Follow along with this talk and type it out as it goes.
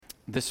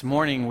This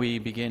morning we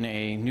begin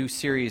a new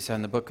series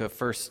on the book of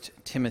 1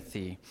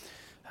 Timothy.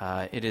 So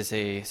I'm going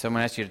to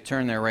ask you to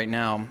turn there right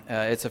now.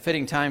 It's a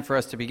fitting time for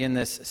us to begin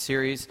this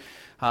series.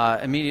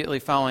 Immediately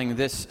following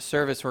this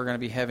service, we're going to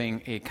be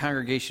having a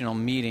congregational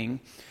meeting,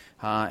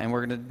 and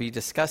we're going to be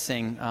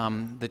discussing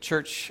the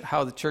church,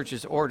 how the church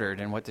is ordered,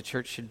 and what the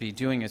church should be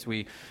doing as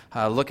we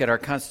look at our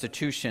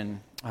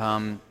Constitution.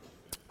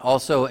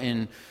 Also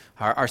in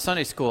our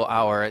Sunday school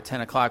hour at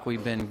 10 o'clock,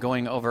 we've been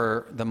going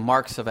over the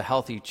marks of a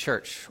healthy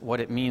church, what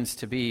it means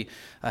to be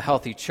a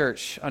healthy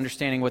church,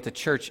 understanding what the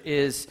church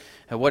is,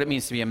 what it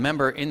means to be a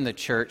member in the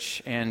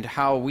church, and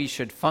how we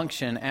should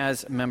function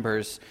as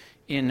members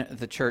in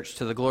the church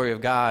to the glory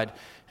of God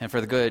and for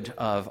the good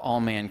of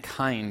all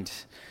mankind.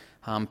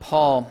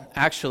 Paul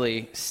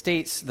actually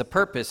states the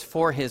purpose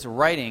for his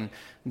writing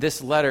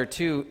this letter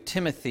to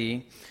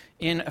Timothy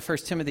in 1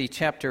 Timothy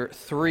chapter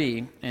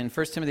 3. In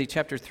 1 Timothy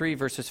chapter 3,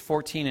 verses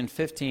 14 and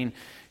 15,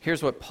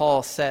 here's what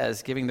Paul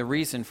says, giving the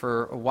reason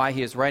for why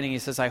he is writing. He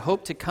says, "I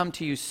hope to come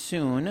to you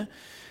soon,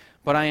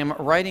 but I am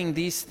writing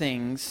these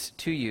things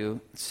to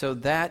you so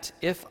that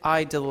if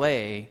I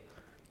delay,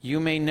 you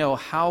may know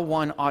how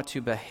one ought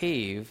to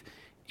behave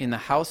in the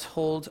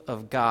household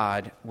of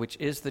God, which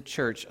is the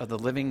church of the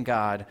living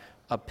God,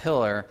 a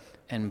pillar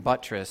and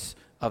buttress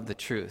of the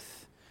truth."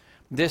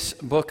 This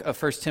book of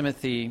 1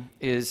 Timothy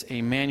is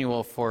a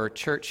manual for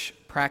church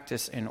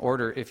practice and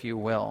order, if you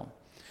will.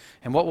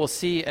 And what we'll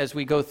see as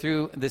we go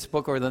through this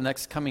book over the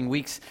next coming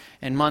weeks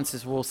and months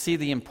is we'll see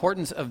the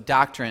importance of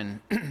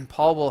doctrine.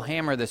 Paul will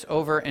hammer this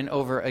over and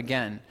over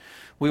again.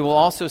 We will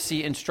also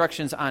see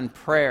instructions on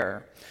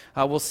prayer.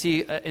 We'll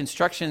see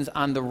instructions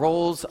on the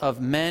roles of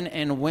men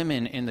and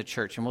women in the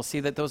church, and we'll see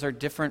that those are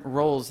different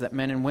roles that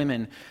men and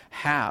women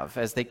have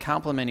as they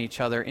complement each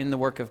other in the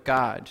work of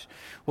God.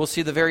 We'll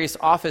see the various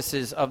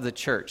offices of the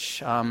church,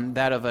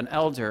 that of an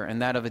elder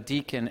and that of a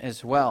deacon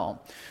as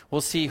well.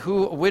 We'll see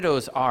who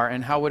widows are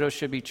and how widows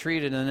should be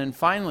treated, and then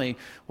finally,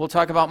 we'll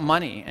talk about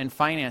money and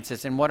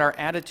finances and what our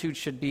attitude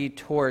should be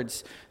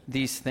towards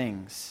these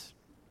things.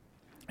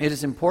 It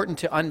is important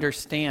to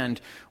understand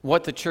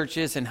what the church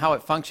is and how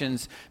it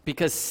functions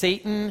because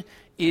Satan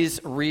is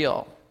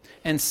real.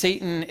 And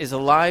Satan is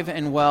alive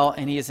and well,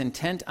 and he is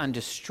intent on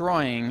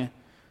destroying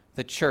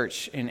the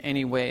church in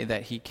any way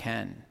that he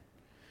can.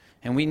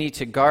 And we need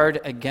to guard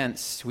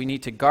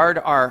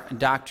our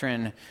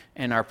doctrine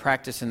and our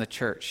practice in the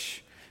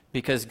church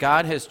because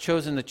God has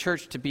chosen the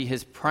church to be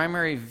his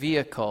primary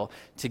vehicle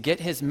to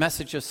get his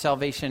message of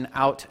salvation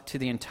out to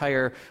the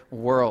entire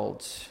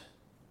world.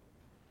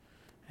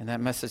 And that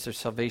message of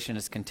salvation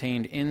is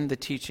contained in the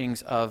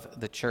teachings of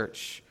the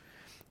church.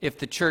 If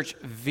the church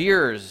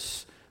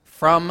veers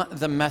from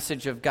the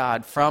message of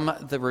God, from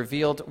the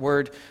revealed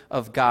word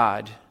of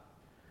God,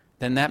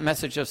 then that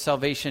message of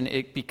salvation,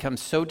 it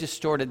becomes so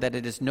distorted that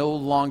it is no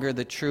longer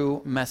the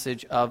true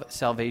message of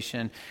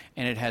salvation,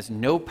 and it has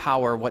no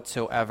power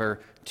whatsoever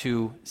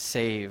to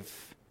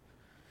save.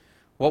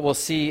 What we'll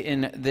see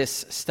in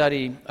this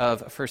study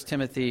of 1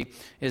 Timothy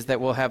is that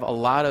we'll have a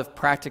lot of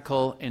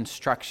practical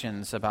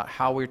instructions about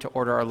how we're to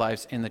order our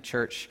lives in the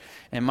church.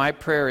 And my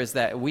prayer is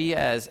that we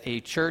as a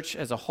church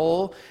as a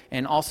whole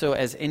and also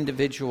as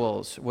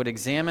individuals would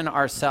examine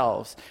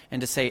ourselves and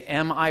to say,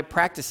 am I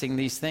practicing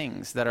these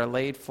things that are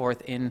laid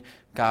forth in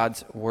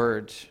God's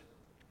word?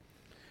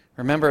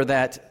 Remember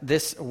that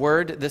this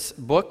word, this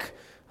book,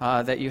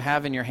 that you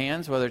have in your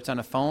hands, whether it's on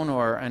a phone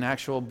or an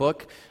actual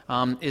book,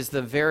 is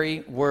the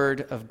very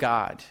word of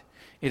God.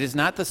 It is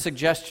not the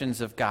suggestions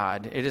of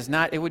God.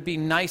 It would be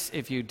nice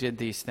if you did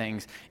these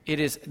things. It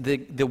is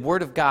the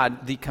word of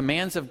God, the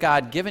commands of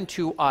God given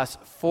to us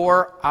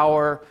for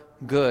our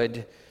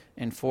good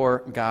and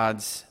for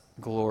God's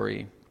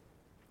glory.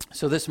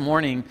 So this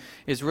morning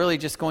is really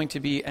just going to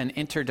be an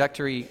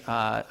introductory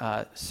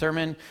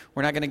sermon.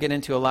 We're not going to get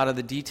into a lot of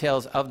the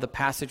details of the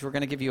passage. We're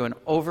going to give you an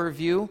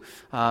overview,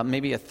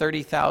 maybe a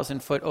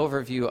 30,000-foot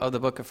overview of the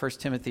book of 1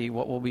 Timothy,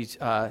 what we'll be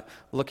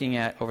looking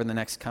at over the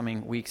next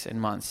coming weeks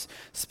and months.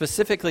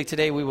 Specifically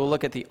today, we will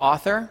look at the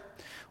author,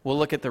 we'll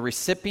look at the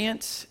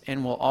recipient,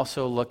 and we'll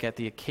also look at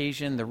the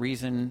occasion, the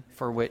reason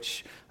for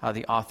which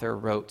the author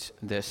wrote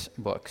this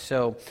book.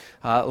 So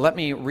let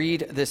me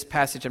read this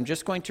passage. I'm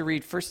just going to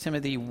read 1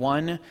 Timothy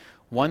 1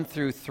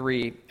 through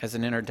 3 as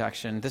an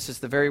introduction. This is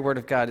the very word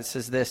of God. It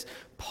says this,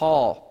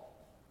 "Paul,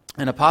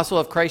 an apostle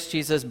of Christ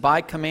Jesus,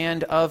 by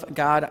command of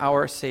God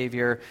our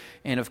Savior,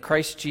 and of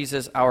Christ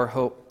Jesus our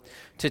hope.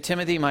 To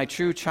Timothy, my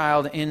true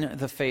child in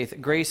the faith,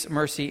 grace,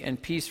 mercy,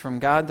 and peace from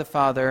God the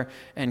Father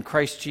and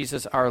Christ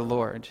Jesus our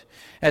Lord.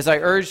 As I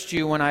urged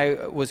you when I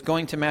was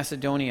going to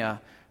Macedonia,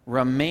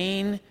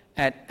 remain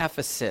at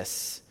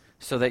Ephesus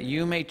so that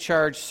you may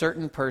charge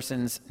certain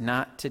persons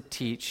not to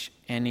teach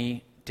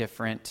any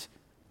different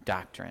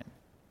doctrine."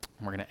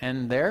 We're going to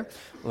end there.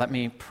 Let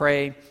me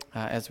pray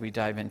as we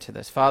dive into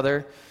this.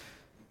 Father,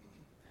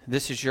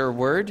 this is your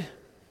word.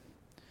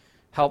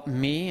 Help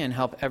me and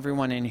help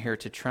everyone in here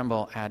to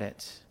tremble at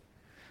it.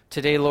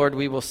 Today, Lord,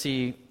 we will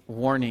see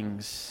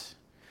warnings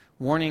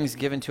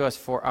given to us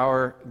for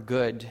our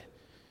good,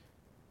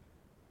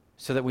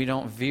 so that we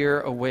don't veer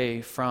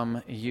away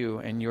from you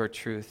and your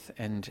truth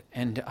and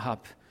end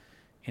up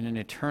in an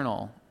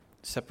eternal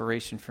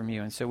separation from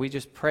you. And so we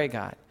just pray,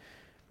 God,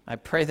 I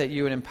pray that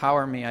you would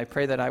empower me. I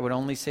pray that I would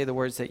only say the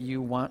words that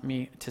you want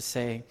me to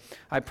say.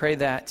 I pray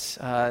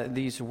that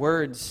these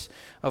words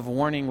of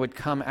warning would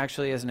come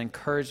actually as an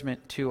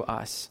encouragement to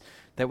us,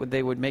 that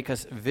they would make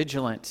us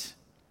vigilant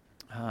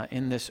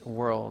in this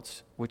world,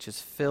 which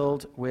is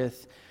filled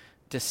with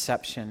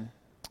deception.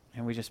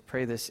 And we just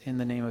pray this in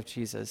the name of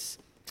Jesus.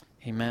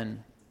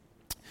 Amen.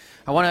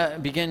 I want to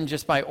begin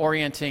just by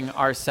orienting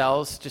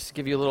ourselves, just to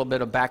give you a little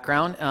bit of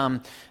background.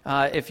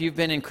 If you've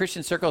been in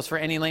Christian circles for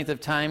any length of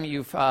time,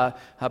 you've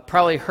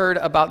probably heard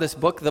about this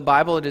book, the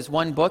Bible. It is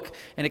one book,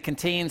 and it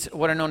contains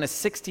what are known as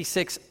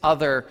 66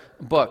 other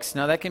books.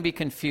 Now, that can be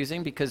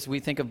confusing because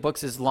we think of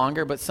books as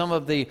longer, but some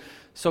of the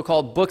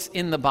so-called books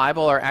in the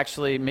Bible are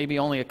actually maybe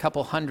only a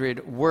couple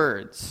hundred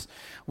words.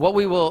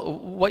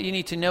 What you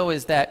need to know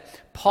is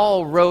that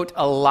Paul wrote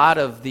a lot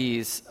of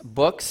these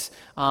books,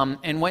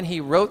 and when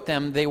he wrote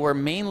them, they were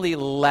mainly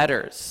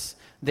letters.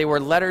 They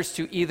were letters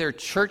to either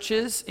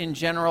churches in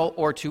general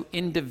or to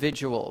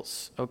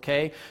individuals,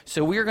 okay?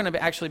 So we're going to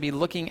actually be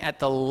looking at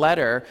the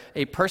letter,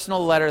 a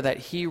personal letter that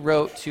he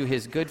wrote to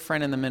his good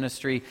friend in the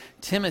ministry,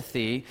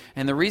 Timothy.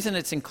 And the reason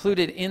it's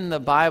included in the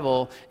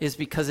Bible is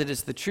because it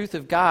is the truth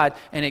of God,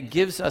 and it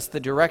gives us the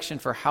direction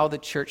for how the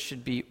church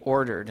should be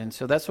ordered. And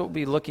so that's what we'll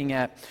be looking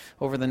at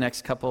over the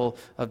next couple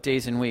of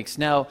days and weeks.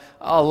 Now,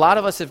 a lot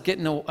of us have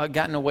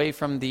gotten away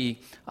from the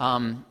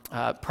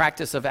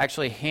practice of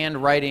actually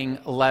handwriting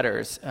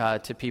letters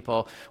to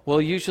people.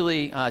 We'll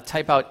usually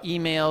type out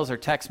emails or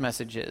text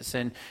messages.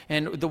 And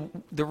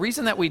the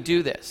reason that we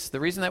do this, the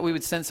reason that we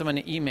would send someone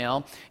an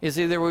email is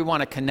either we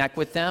want to connect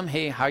with them.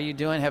 Hey, how you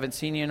doing? Haven't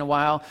seen you in a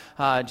while.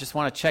 Just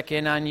want to check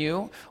in on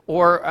you.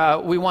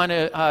 Or we want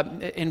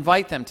to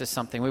invite them to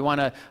something. We want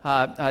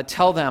to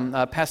tell them,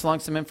 pass along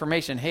some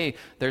information. Hey,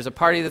 there's a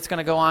party that's going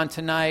to go on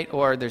tonight,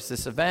 or there's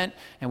this event,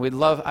 and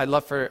I'd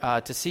love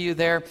to see you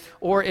there.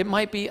 Or it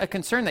might be a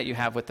concern that you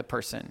have with the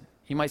person.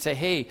 You might say,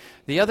 hey,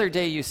 the other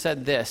day you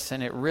said this,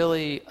 and it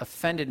really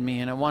offended me,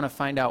 and I want to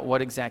find out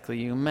what exactly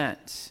you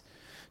meant.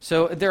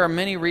 So there are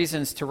many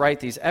reasons to write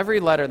these. Every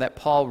letter that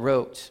Paul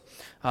wrote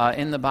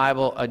in the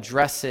Bible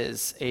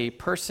addresses a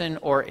person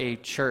or a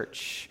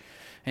church.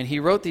 And he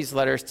wrote these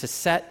letters to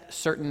set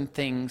certain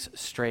things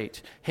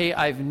straight. Hey,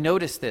 I've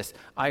noticed this.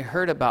 I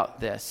heard about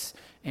this.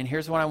 And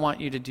here's what I want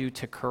you to do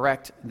to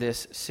correct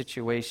this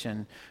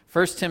situation.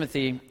 1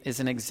 Timothy is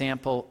an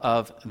example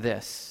of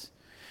this.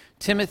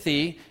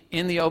 Timothy,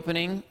 in the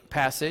opening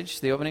passage,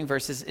 the opening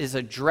verses, is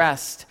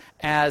addressed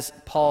as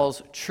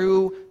Paul's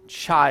true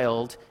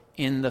child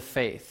in the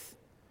faith.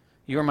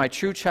 You are my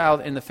true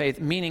child in the faith,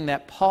 meaning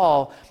that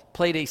Paul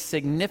played a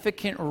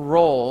significant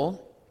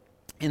role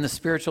in the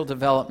spiritual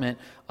development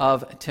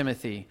of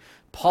Timothy.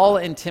 Paul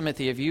and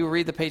Timothy, if you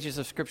read the pages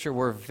of Scripture,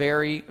 were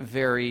very,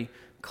 very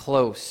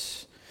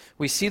close.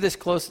 We see this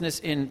closeness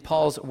in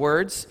Paul's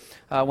words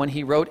when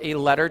he wrote a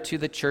letter to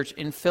the church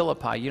in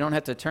Philippi. You don't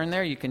have to turn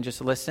there, you can just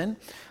listen.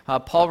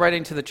 Paul,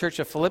 writing to the church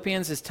of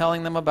Philippians, is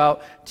telling them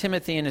about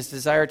Timothy and his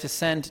desire to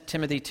send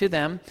Timothy to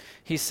them.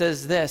 He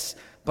says this,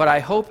 "But I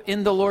hope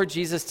in the Lord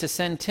Jesus to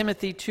send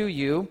Timothy to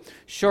you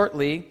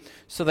shortly,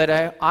 so that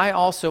I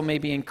also may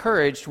be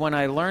encouraged when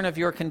I learn of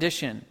your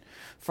condition.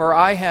 For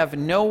I have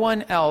no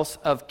one else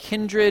of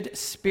kindred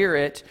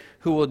spirit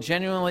who will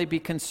genuinely be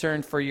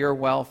concerned for your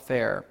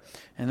welfare."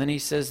 And then he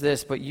says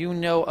this, "But you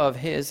know of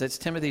his," that's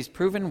Timothy's,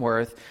 "proven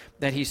worth,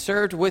 that he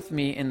served with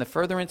me in the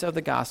furtherance of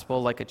the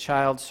gospel like a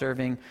child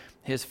serving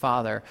his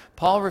father."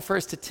 Paul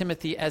refers to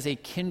Timothy as a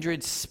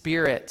kindred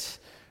spirit,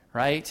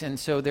 right? And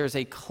so there's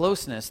a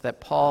closeness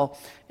that Paul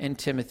and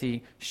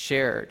Timothy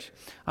shared.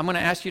 I'm going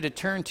to ask you to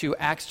turn to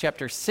Acts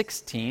chapter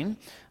 16,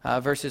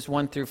 verses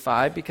 1 through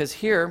 5, because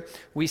here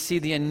we see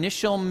the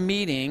initial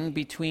meeting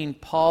between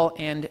Paul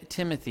and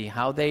Timothy,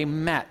 how they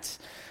met.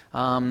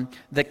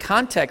 The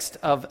context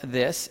of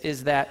this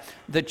is that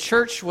the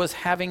church was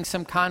having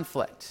some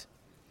conflict.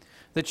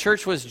 The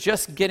church was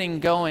just getting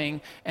going,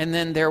 and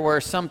then there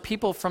were some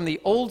people from the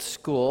old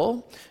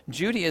school,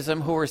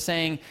 Judaism, who were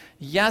saying,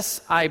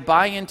 yes, I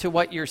buy into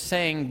what you're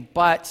saying,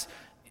 but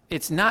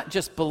it's not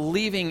just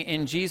believing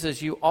in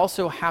Jesus. You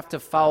also have to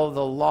follow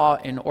the law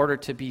in order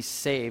to be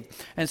saved.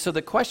 And so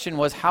the question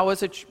was, how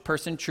is a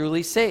person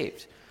truly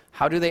saved?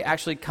 How do they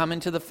actually come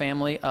into the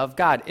family of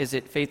God? Is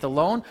it faith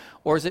alone,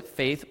 or is it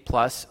faith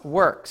plus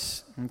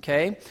works?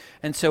 Okay?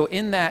 And so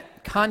in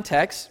that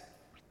context,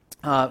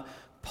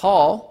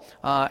 Paul,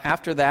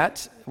 after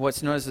that,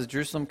 what's known as the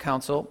Jerusalem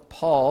Council,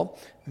 Paul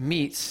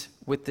meets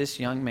with this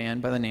young man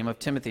by the name of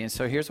Timothy. And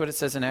so here's what it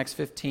says in Acts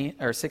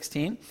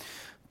 16.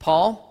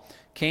 Paul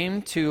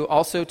came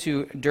also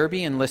to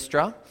Derbe and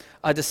Lystra.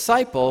 A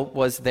disciple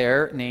was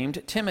there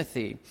named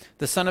Timothy,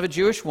 the son of a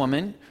Jewish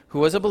woman who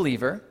was a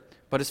believer,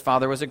 but his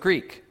father was a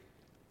Greek.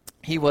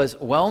 He was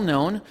well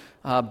known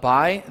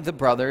by the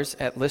brothers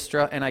at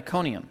Lystra and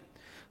Iconium.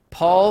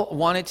 Paul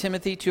wanted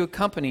Timothy to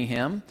accompany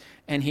him,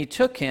 and he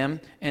took him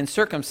and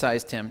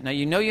circumcised him. Now,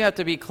 you know you have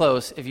to be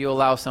close if you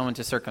allow someone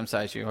to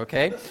circumcise you,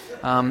 okay?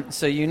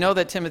 So you know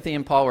that Timothy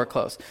and Paul were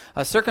close.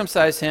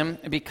 Circumcised him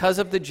because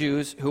of the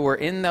Jews who were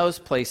in those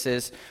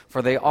places,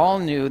 for they all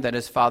knew that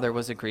his father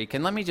was a Greek.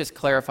 And let me just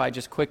clarify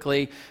just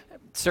quickly.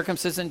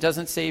 Circumcision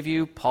doesn't save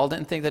you. Paul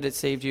didn't think that it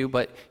saved you,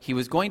 but he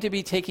was going to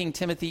be taking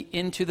Timothy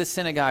into the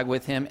synagogue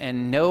with him,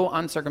 and no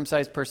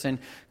uncircumcised person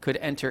could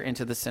enter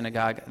into the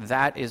synagogue.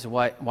 That is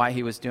why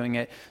he was doing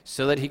it,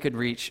 so that he could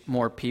reach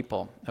more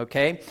people.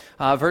 Okay?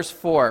 Verse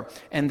 4,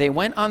 and they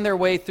went on their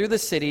way through the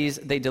cities.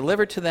 They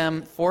delivered to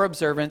them for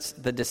observance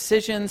the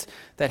decisions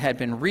that had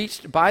been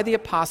reached by the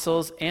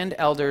apostles and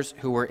elders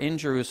who were in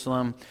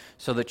Jerusalem.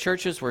 So the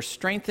churches were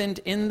strengthened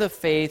in the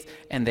faith,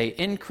 and they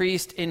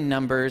increased in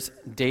numbers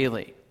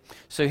daily.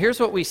 So here's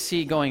what we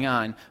see going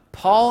on.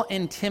 Paul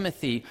and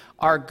Timothy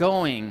are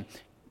going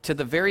to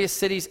the various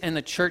cities and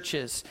the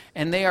churches,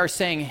 and they are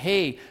saying,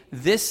 hey,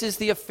 this is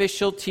the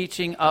official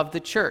teaching of the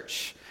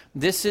church.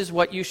 This is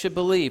what you should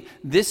believe.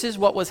 This is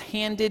what was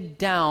handed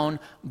down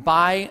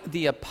by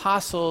the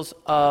apostles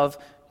of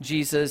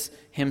Jesus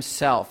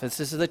himself. This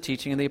is the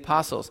teaching of the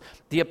apostles.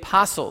 The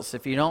apostles,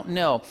 if you don't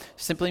know,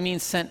 simply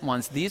means sent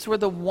ones. These were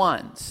the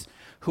ones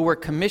who were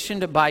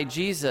commissioned by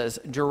Jesus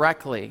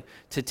directly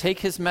to take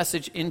his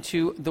message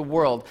into the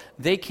world.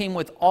 They came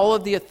with all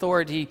of the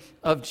authority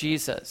of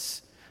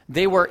Jesus.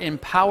 They were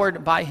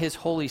empowered by his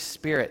Holy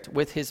Spirit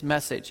with his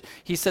message.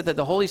 He said that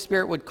the Holy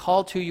Spirit would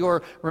call to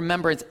your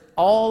remembrance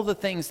all the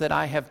things that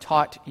I have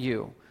taught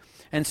you.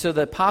 And so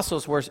the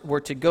apostles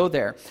were to go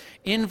there.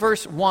 In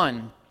verse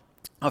 1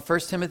 of 1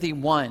 Timothy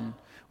 1,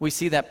 we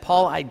see that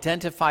Paul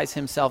identifies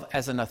himself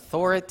as an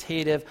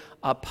authoritative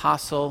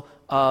apostle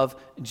of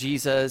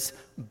Jesus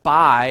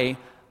by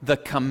the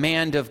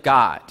command of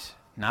God.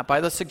 Not by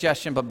the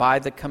suggestion, but by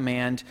the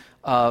command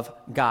of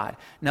God.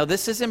 Now,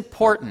 this is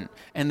important,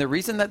 and the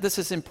reason that this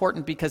is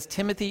important because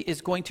Timothy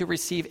is going to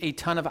receive a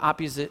ton of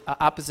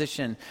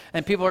opposition,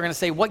 and people are going to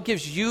say, what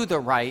gives you the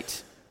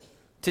right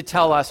to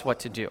tell us what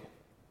to do?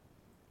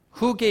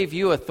 Who gave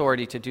you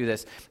authority to do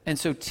this? And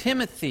so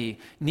Timothy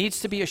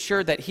needs to be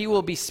assured that he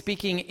will be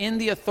speaking in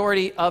the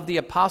authority of the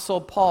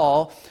Apostle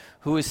Paul,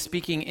 who is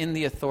speaking in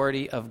the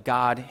authority of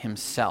God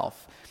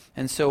himself.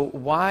 And so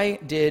why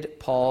did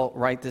Paul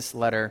write this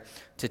letter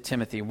to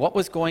Timothy? What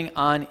was going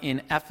on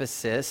in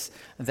Ephesus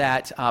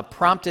that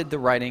prompted the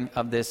writing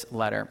of this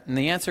letter? And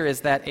the answer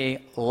is that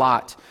a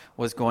lot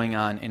was going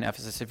on in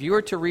Ephesus. If you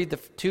were to read the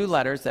two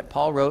letters that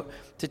Paul wrote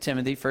to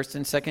Timothy, 1st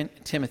and 2nd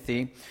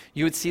Timothy,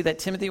 you would see that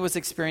Timothy was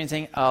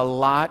experiencing a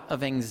lot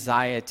of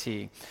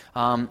anxiety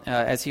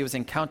as he was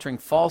encountering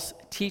false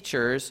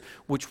teachers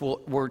which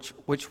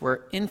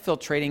were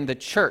infiltrating the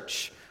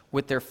church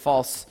with their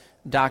false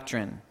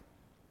doctrine.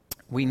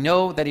 We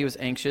know that he was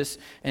anxious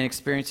and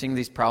experiencing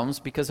these problems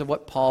because of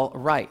what Paul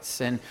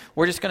writes. And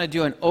we're just going to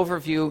do an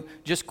overview,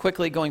 just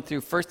quickly going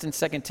through 1st and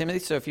 2nd Timothy.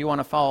 So if you want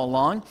to follow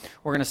along,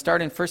 we're going to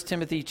start in 1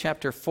 Timothy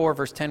chapter 4,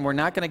 verse 10. We're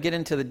not going to get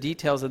into the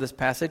details of this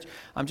passage.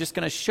 I'm just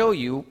going to show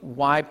you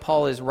why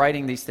Paul is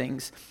writing these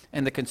things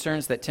and the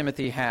concerns that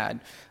Timothy had.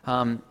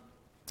 In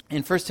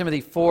 1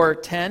 Timothy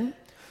 4:10,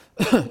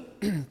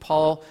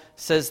 Paul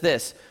says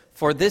this,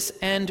 "For this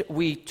end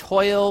we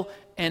toil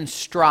and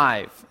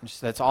strive."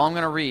 That's all I'm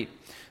going to read.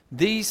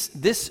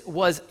 This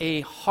was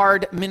a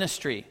hard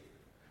ministry.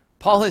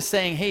 Paul is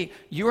saying, hey,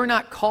 you are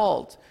not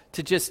called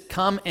to just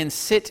come and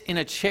sit in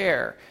a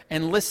chair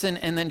and listen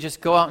and then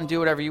just go out and do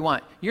whatever you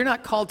want. You're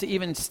not called to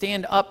even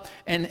stand up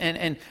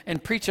and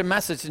preach a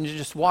message and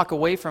just walk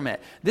away from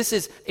it. This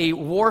is a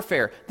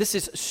warfare. This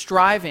is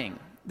striving.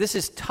 This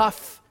is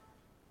tough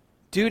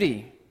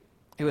duty.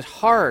 It was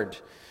hard.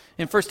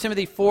 In 1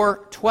 Timothy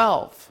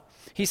 4:12,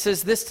 he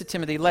says this to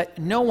Timothy, "Let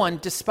no one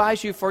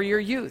despise you for your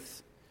youth."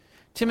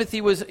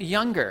 Timothy was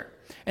younger,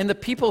 and the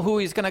people who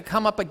he's going to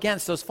come up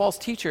against, those false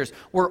teachers,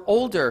 were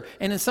older,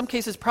 and in some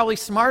cases probably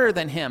smarter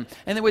than him.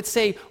 And they would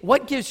say,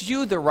 what gives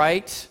you the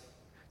right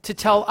to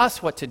tell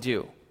us what to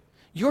do?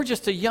 You're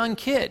just a young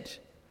kid.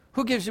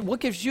 What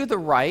gives you the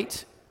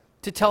right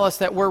to tell us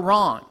that we're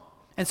wrong?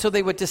 And so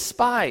they would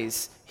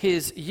despise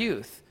his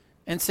youth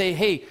and say,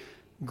 hey,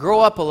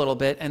 grow up a little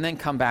bit and then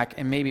come back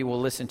and maybe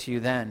we'll listen to you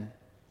then.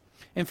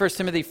 In 1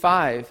 Timothy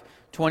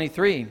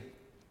 5:23,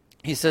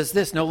 he says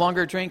this, "No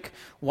longer drink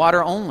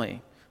water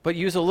only, but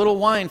use a little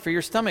wine for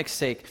your stomach's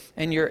sake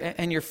and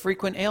your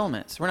frequent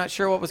ailments." We're not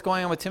sure what was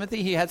going on with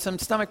Timothy. He had some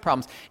stomach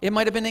problems. It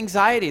might have been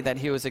anxiety that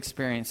he was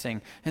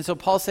experiencing. And so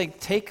Paul's saying,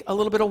 take a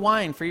little bit of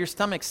wine for your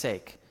stomach's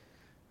sake.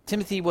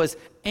 Timothy was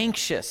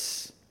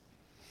anxious.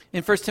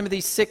 In 1 Timothy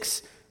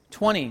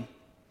 6:20,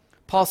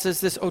 Paul says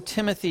this, "O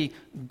Timothy,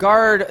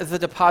 guard the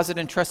deposit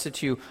entrusted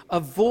to you.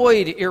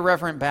 Avoid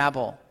irreverent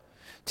babble."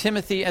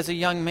 Timothy, as a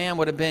young man,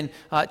 would have been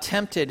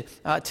tempted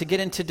to get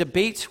into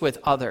debates with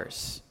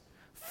others.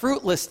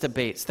 Fruitless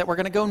debates that were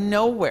going to go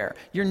nowhere.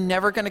 You're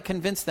never going to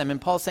convince them. And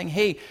Paul's saying,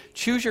 hey,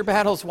 choose your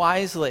battles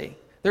wisely.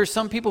 There are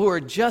some people who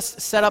are just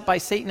set up by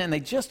Satan and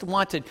they just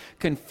want to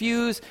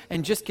confuse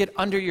and just get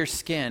under your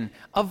skin.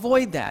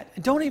 Avoid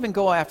that. Don't even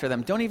go after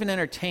them. Don't even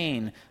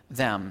entertain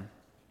them.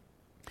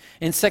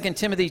 In 2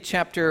 Timothy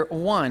chapter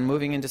 1,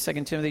 moving into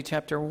 2 Timothy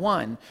chapter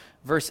 1,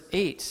 verse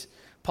 8,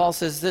 Paul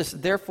says this,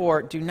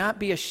 "Therefore, do not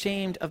be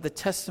ashamed of the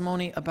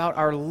testimony about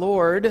our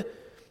Lord,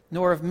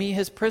 nor of me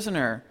his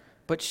prisoner,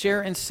 but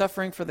share in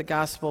suffering for the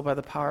gospel by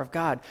the power of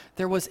God."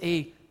 There was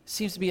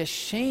seems to be a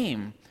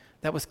shame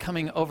that was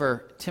coming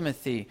over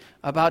Timothy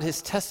about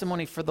his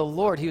testimony for the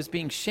Lord. He was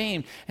being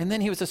shamed, and then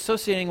he was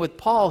associating with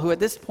Paul, who at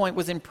this point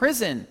was in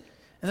prison.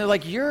 And they're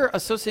like, "You're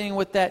associating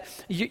with that,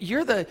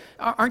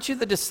 aren't you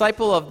the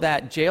disciple of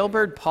that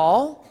jailbird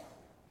Paul?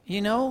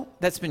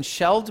 That's been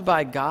shelved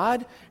by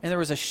God?" And there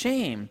was a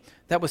shame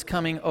that was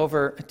coming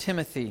over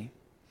Timothy.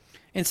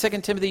 In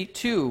 2 Timothy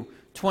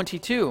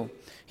 2:22,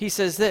 he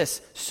says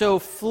this, "So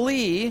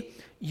flee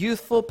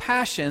youthful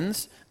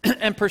passions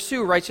and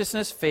pursue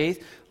righteousness,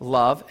 faith,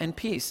 love, and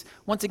peace."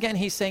 Once again,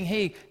 he's saying,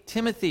 hey,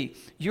 Timothy,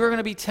 you're going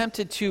to be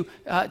tempted to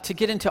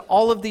get into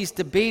all of these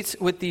debates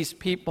with these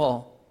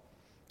people.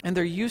 And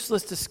they're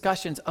useless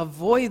discussions.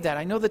 Avoid that.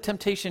 I know the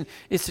temptation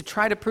is to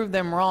try to prove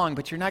them wrong,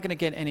 but you're not going to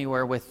get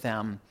anywhere with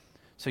them.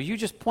 So you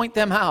just point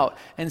them out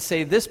and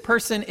say, this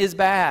person is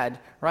bad,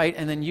 right?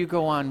 And then you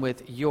go on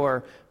with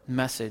your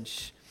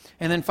message.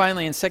 And then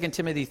finally, in 2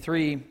 Timothy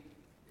 3,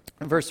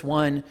 verse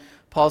 1,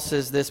 Paul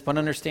says this, "But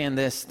understand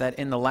this, that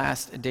in the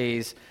last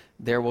days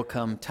there will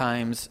come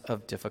times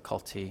of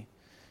difficulty."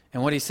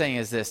 And what he's saying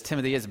is this,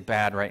 Timothy is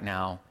bad right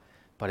now,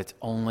 but it's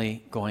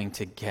only going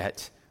to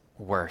get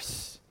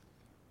worse.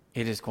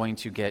 It is going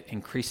to get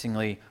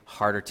increasingly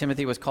harder.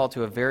 Timothy was called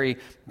to a very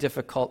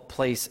difficult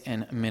place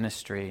in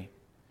ministry.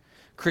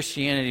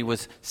 Christianity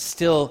was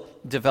still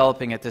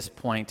developing at this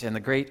point, and the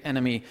great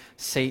enemy,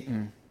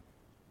 Satan,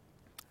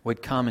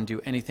 would come and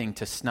do anything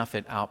to snuff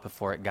it out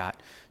before it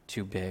got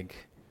too big.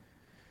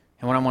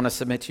 And what I want to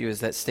submit to you is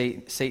that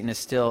Satan is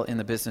still in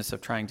the business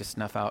of trying to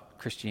snuff out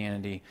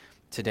Christianity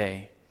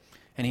today.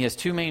 And he has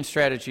two main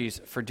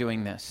strategies for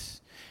doing this.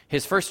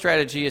 His first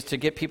strategy is to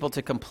get people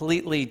to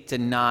completely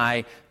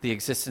deny the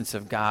existence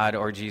of God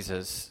or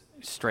Jesus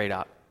straight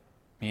up.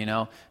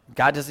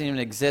 God doesn't even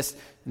exist.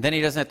 Then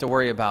he doesn't have to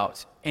worry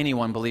about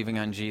anyone believing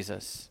on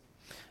Jesus.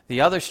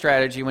 The other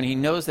strategy, when he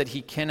knows that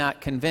he cannot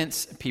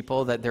convince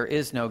people that there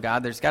is no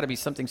God, there's got to be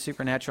something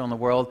supernatural in the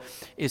world,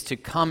 is to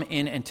come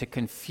in and to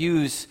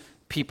confuse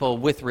people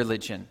with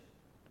religion.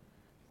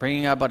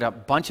 Bringing about a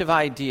bunch of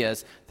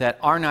ideas that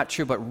are not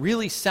true, but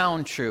really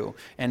sound true.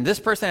 And this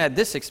person had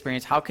this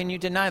experience, how can you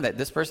deny that?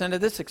 This person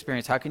had this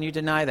experience, how can you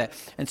deny that?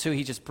 And so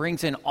he just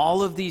brings in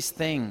all of these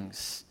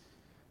things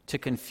to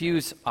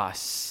confuse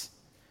us.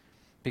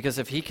 Because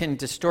if he can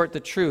distort the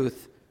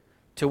truth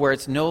to where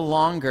it's no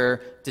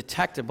longer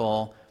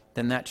detectable,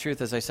 then that truth,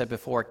 as I said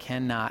before,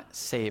 cannot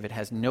save. It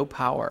has no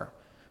power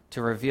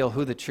to reveal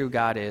who the true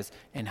God is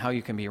and how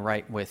you can be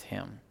right with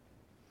him.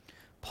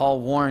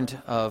 Paul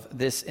warned of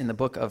this in the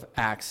book of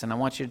Acts, and I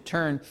want you to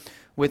turn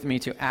with me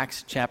to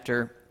Acts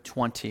chapter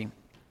 20.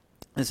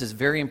 This is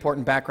very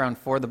important background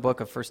for the book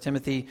of 1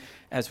 Timothy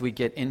as we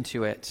get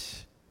into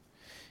it.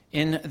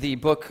 In the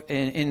book,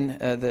 in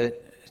the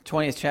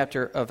 20th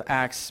chapter of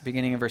Acts,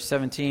 beginning in verse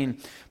 17,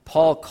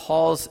 Paul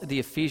calls the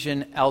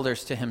Ephesian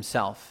elders to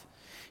himself.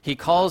 He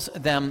calls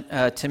them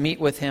to meet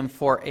with him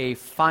for a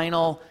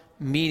final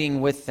meeting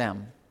with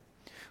them.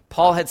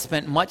 Paul had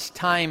spent much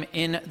time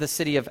in the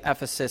city of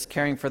Ephesus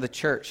caring for the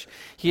church.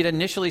 He had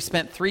initially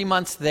spent 3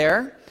 months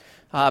there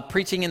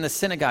preaching in the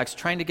synagogues,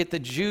 trying to get the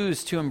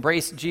Jews to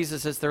embrace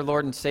Jesus as their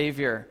Lord and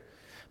Savior.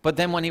 But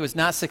then when he was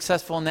not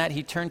successful in that,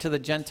 he turned to the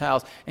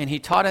Gentiles, and he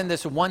taught in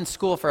this one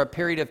school for a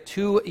period of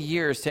 2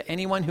 years to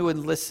anyone who would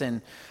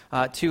listen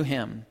to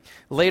him.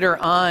 Later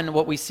on,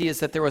 what we see is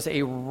that there was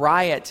a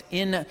riot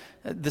in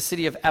the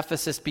city of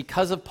Ephesus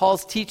because of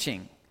Paul's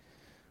teaching.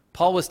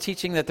 Paul was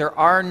teaching that there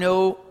are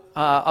no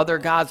other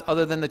gods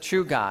other than the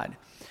true God.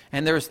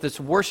 And there's this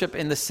worship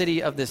in the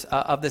city of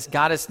this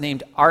goddess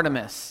named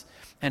Artemis.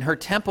 And her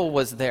temple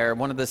was there,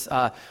 one of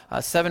the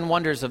 7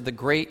 wonders of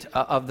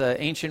the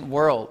ancient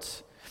world.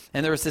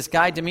 And there was this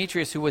guy,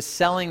 Demetrius, who was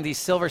selling these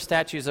silver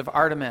statues of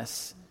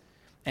Artemis.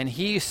 And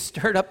he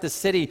stirred up the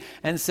city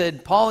and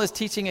said, Paul is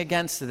teaching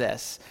against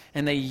this.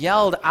 And they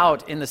yelled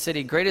out in the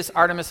city, "Greatest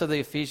Artemis of the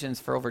Ephesians,"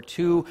 for over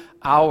 2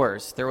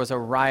 hours. There was a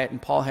riot, and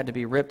Paul had to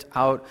be ripped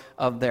out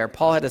of there.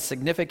 Paul had a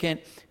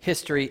significant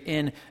history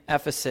in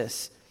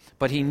Ephesus.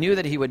 But he knew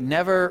that he would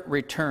never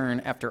return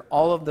after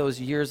all of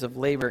those years of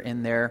labor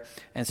in there.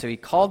 And so he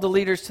called the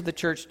leaders to the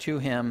church to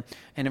him.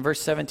 And in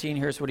verse 17,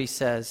 here's what he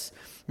says.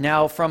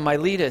 "Now from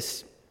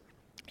Miletus,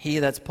 he,"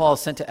 that's Paul,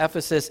 "sent to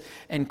Ephesus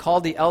and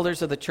called the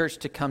elders of the church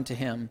to come to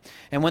him.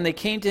 And when they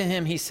came to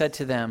him, he said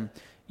to them,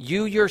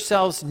 'You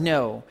yourselves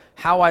know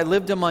how I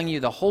lived among you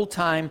the whole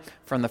time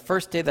from the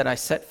first day that I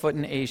set foot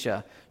in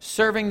Asia,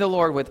 serving the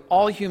Lord with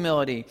all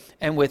humility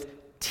and with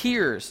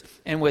tears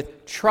and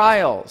with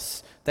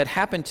trials that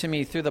happened to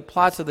me through the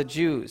plots of the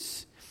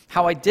Jews,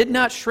 how I did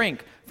not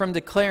shrink from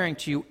declaring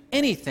to you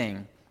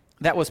anything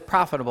that was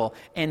profitable,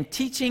 and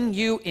teaching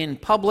you in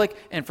public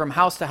and from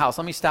house to house.'"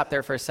 Let me stop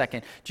there for a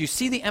second. Do you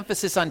see the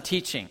emphasis on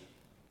teaching?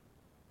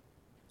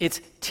 It's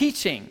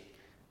teaching.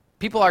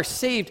 People are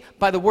saved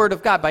by the Word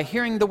of God, by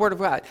hearing the Word of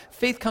God.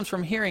 Faith comes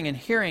from hearing, and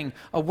hearing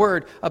a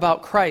word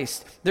about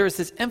Christ. There is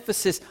this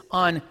emphasis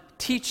on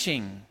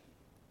teaching.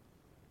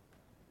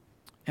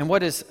 And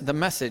what is the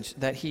message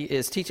that he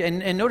is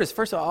teaching? And notice,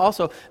 first of all,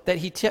 also that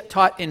he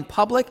taught in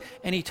public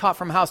and he taught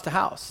from house to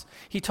house.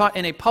 He taught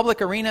in a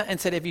public arena and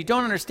said, if you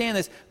don't understand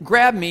this,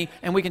 grab me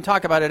and we can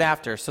talk about it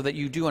after so that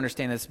you do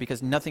understand this,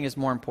 because nothing is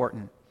more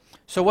important.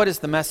 So what is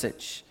the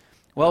message?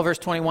 Well, verse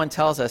 21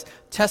 tells us,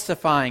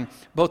 testifying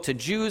both to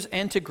Jews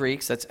and to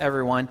Greeks, that's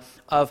everyone,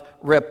 of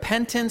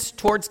repentance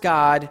towards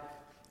God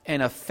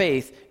and of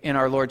faith in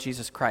our Lord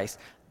Jesus Christ.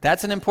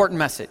 That's an important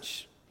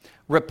message.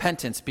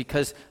 Repentance,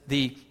 because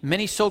the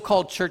many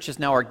so-called churches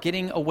now are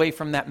getting away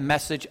from that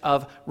message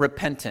of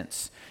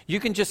repentance. You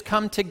can just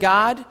come to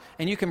God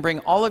and you can bring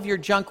all of your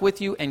junk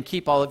with you and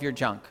keep all of your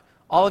junk.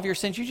 All of your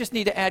sins, you just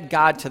need to add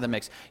God to the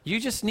mix. You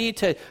just need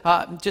to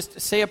just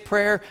say a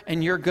prayer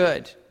and you're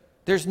good.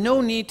 There's no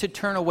need to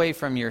turn away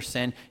from your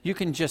sin. You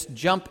can just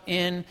jump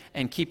in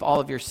and keep all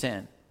of your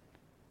sin.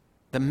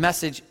 The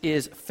message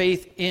is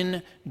faith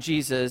in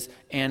Jesus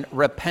and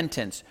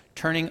repentance,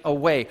 turning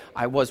away.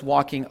 I was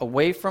walking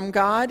away from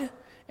God,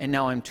 and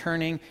now I'm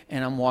turning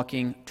and I'm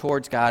walking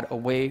towards God,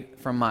 away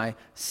from my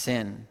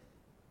sin.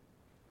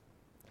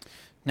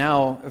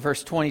 Now,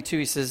 verse 22,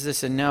 he says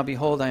this, and now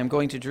behold, I am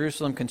going to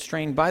Jerusalem,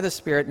 constrained by the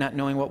Spirit, not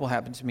knowing what will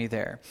happen to me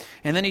there.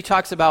 And then he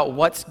talks about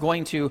what's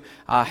going to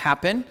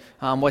happen,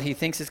 what he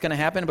thinks is going to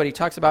happen, but he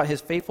talks about his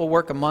faithful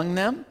work among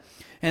them.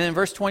 And in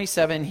verse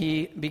 27,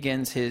 he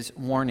begins his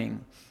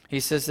warning.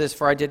 He says this,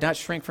 for I did not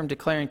shrink from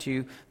declaring to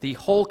you the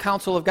whole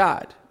counsel of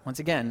God. Once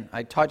again,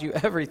 I taught you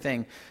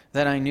everything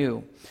that I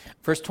knew.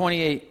 Verse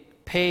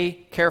 28,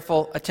 pay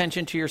careful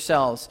attention to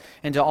yourselves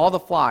and to all the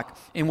flock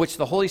in which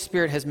the Holy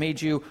Spirit has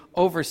made you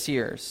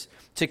overseers,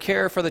 to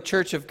care for the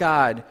church of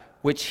God,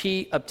 which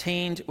he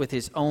obtained with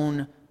his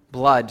own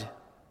blood.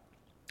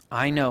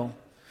 I know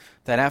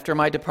that after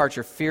my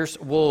departure, fierce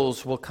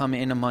wolves will come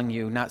in among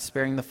you, not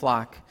sparing the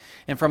flock.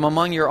 And from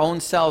among your own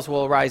selves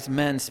will arise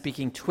men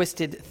speaking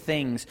twisted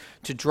things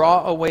to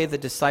draw away the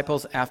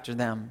disciples after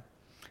them.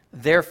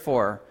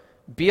 Therefore,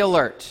 be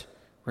alert,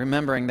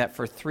 remembering that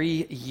for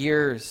 3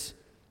 years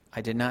I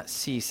did not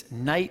cease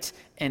night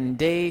and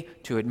day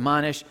to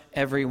admonish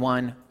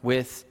everyone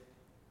with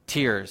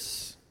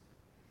tears.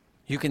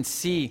 You can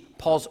see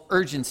Paul's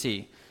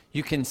urgency.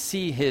 You can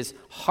see his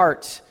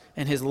heart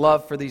and his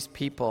love for these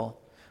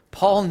people.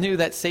 Paul knew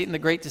that Satan, the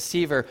great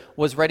deceiver,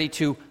 was ready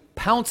to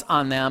pounce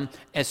on them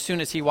as soon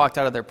as he walked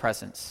out of their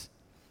presence.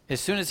 As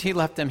soon as he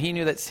left them, he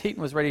knew that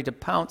Satan was ready to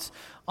pounce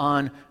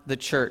on the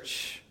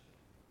church.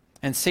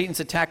 And Satan's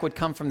attack would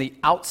come from the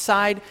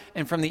outside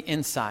and from the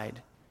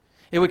inside.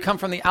 It would come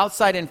from the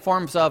outside in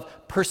forms of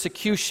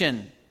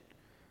persecution.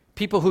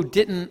 People who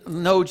didn't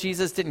know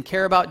Jesus, didn't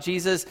care about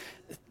Jesus,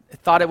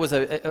 thought it was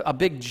a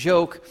big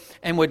joke,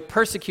 and would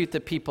persecute the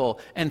people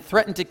and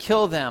threaten to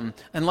kill them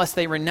unless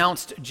they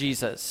renounced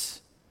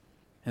Jesus.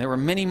 And there were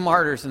many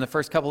martyrs in the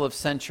first couple of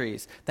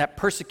centuries. That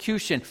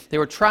persecution, they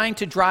were trying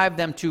to drive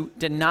them to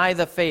deny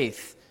the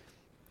faith.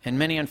 And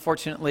many,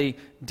 unfortunately,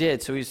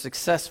 did, so he was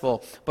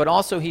successful. But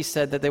also he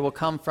said that they will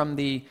come from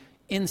the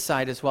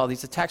inside as well.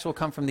 These attacks will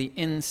come from the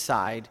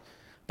inside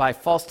by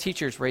false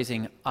teachers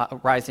rising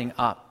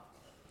up,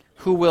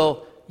 who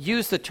will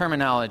use the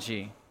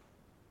terminology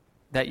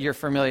that you're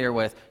familiar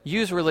with,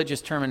 use religious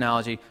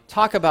terminology,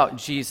 talk about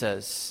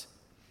Jesus,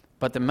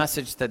 but the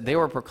message that they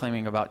were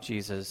proclaiming about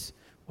Jesus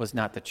was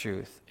not the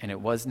truth, and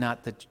it was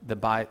not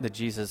the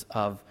Jesus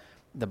of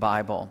the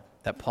Bible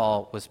that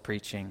Paul was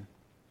preaching.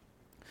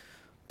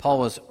 Paul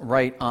was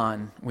right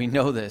on. We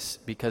know this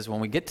because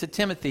when we get to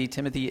Timothy,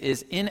 Timothy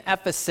is in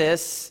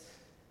Ephesus,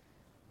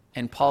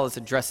 and Paul is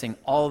addressing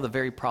all of the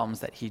very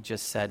problems that he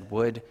just said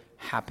would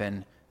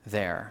happen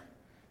there.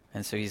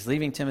 And so he's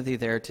leaving Timothy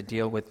there to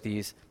deal with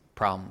these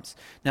problems.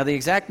 Now, the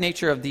exact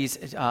nature of these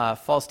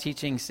false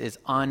teachings is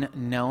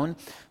unknown,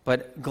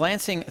 but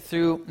glancing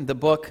through the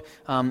book,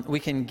 we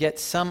can get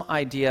some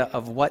idea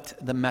of what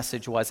the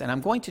message was. And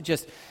I'm going to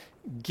just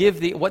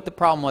give what the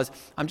problem was.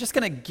 I'm just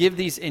going to give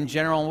these in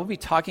general, and we'll be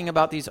talking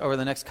about these over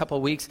the next couple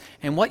of weeks.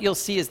 And what you'll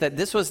see is that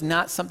this was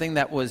not something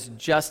that was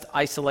just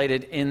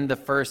isolated in the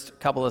first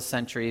couple of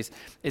centuries.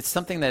 It's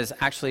something that is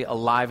actually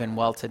alive and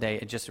well today.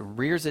 It just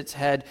rears its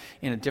head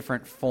in a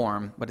different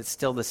form, but it's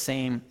still the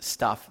same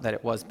stuff that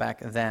it was back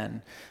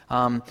then.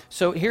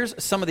 So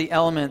here's some of the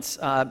elements.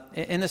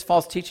 In this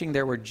false teaching,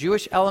 there were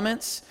Jewish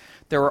elements.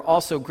 There were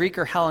also Greek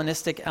or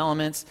Hellenistic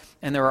elements,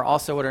 and there were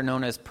also what are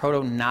known as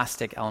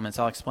proto-Gnostic elements.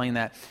 I'll explain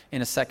that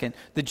in a second.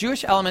 The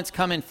Jewish elements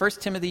come in 1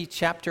 Timothy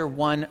chapter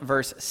 1,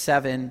 verse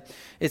 7.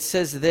 It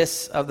says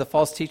this of the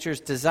false teachers,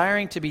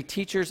 desiring to be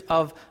teachers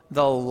of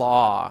the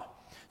law.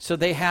 So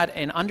they had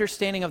an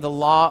understanding of the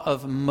law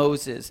of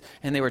Moses,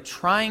 and they were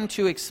trying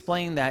to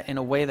explain that in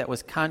a way that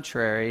was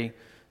contrary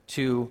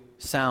to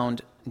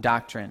sound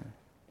doctrine.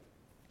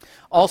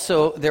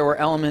 Also, there were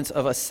elements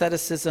of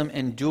asceticism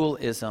and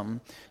dualism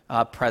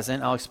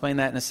present. I'll explain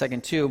that in a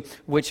second too,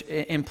 which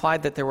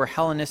implied that there were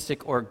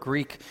Hellenistic or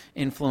Greek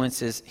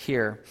influences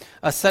here.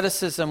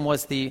 Asceticism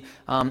was the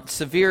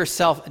severe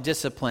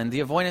self-discipline,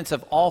 the avoidance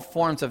of all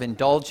forms of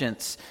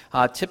indulgence,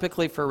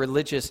 typically for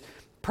religious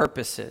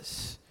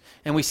purposes.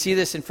 And we see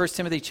this in 1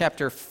 Timothy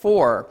chapter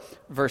 4,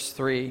 verse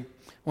 3,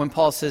 when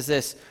Paul says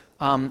this,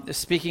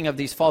 speaking of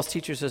these false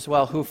teachers as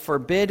well, who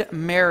forbid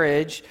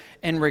marriage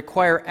and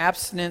require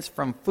abstinence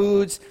from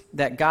foods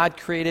that God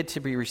created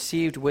to be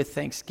received with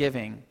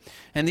thanksgiving.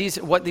 And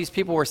what these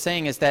people were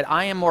saying is that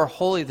I am more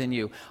holy than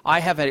you. I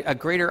have a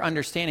greater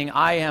understanding.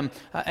 I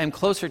am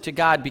closer to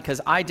God because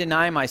I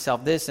deny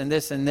myself this and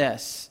this and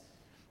this.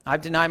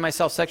 I've denied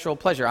myself sexual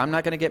pleasure. I'm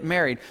not going to get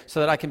married so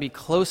that I can be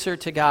closer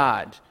to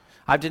God.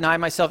 I've denied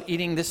myself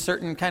eating this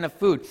certain kind of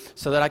food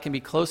so that I can be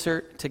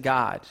closer to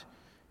God.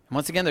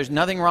 Once again, there's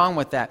nothing wrong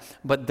with that.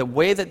 But the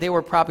way that they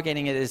were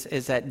propagating it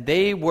is that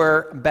they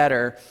were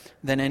better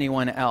than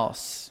anyone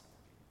else.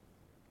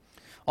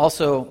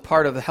 Also,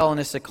 part of the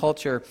Hellenistic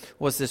culture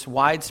was this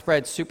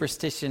widespread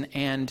superstition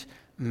and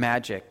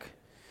magic.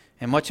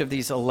 And much of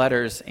these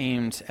letters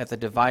aimed at the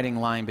dividing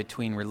line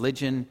between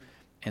religion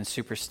and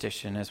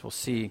superstition, as we'll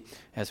see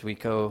as we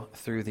go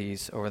through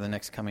these over the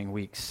next coming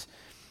weeks.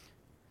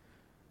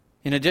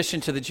 In addition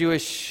to the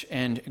Jewish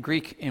and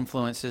Greek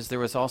influences, there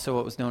was also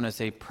what was known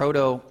as a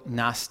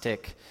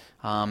proto-Gnostic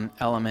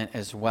element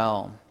as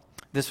well.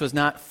 This was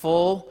not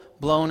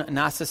full-blown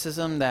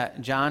Gnosticism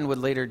that John would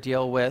later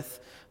deal with,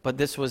 but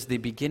this was the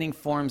beginning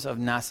forms of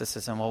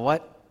Gnosticism. Well,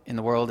 what in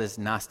the world is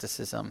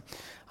Gnosticism?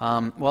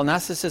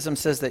 Gnosticism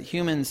says that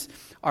humans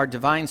are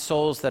divine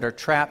souls that are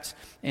trapped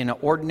in an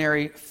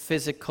ordinary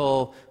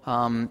physical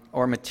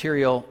or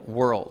material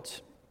world.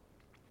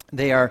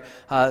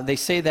 They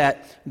say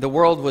that the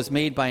world was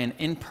made by an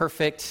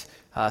imperfect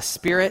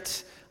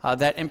spirit.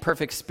 That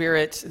imperfect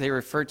spirit they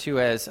refer to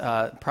as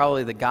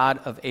probably the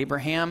God of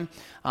Abraham.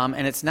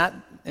 And it's not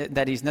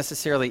that he's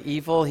necessarily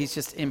evil. He's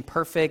just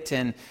imperfect,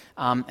 and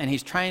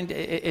it's trying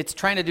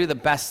to do the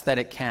best that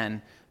it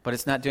can, but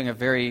it's not doing a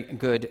very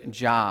good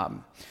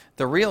job.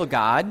 The real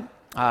God,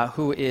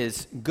 who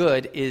is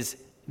good, is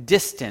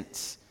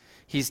distant.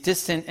 He's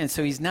distant, and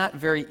so he's not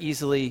very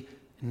easily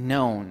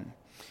known.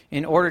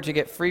 In order to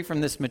get free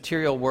from this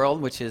material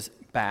world, which is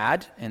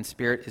bad, and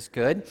spirit is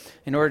good,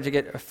 in order to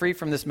get free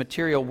from this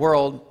material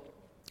world,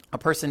 a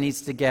person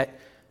needs to get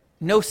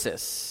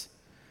gnosis,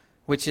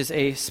 which is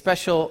a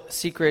special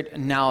secret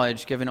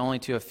knowledge given only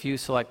to a few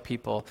select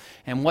people.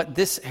 And what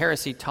this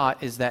heresy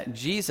taught is that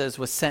Jesus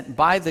was sent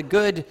by the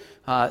good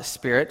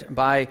spirit,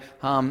 by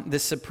the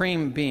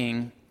supreme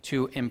being,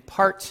 to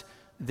impart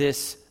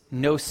this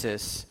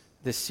gnosis,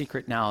 this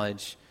secret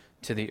knowledge,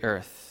 to the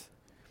earth.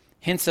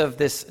 Hints of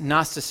this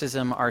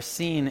Gnosticism are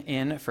seen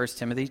in 1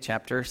 Timothy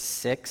chapter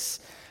 6,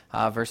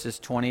 verses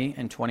 20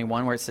 and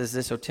 21, where it says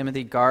this, "O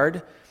Timothy,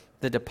 guard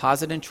the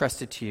deposit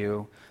entrusted to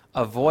you.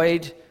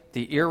 Avoid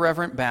the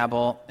irreverent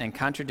babble and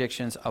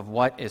contradictions of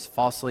what is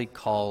falsely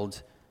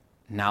called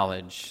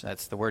knowledge."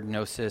 That's the word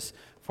gnosis.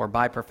 "For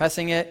by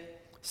professing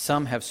it,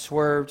 some have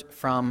swerved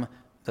from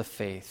the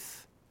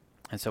faith."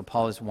 And so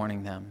Paul is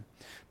warning them.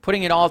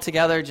 Putting it all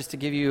together, just to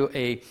give you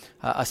a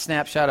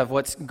snapshot of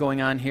what's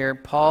going on here,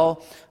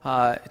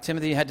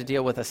 Timothy had to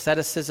deal with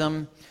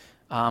asceticism,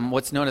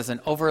 what's known as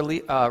an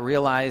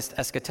over-realized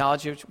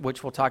eschatology,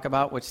 which we'll talk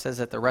about, which says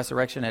that the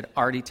resurrection had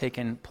already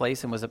taken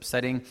place and was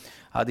upsetting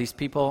these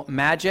people.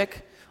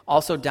 Magic,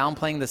 also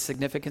downplaying the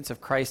significance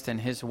of Christ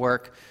and his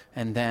work,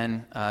 and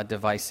then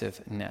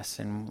divisiveness.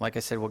 And like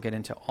I said, we'll get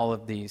into all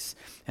of these.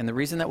 And the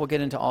reason that we'll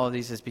get into all of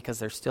these is because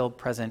they're still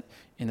present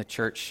in the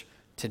church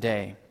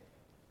today.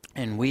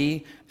 And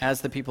we,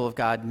 as the people of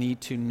God, need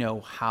to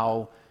know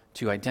how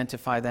to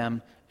identify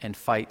them and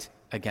fight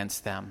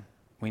against them.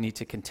 We need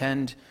to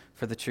contend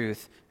for the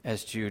truth,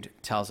 as Jude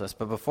tells us.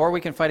 But before we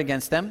can fight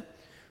against them,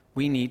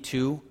 we need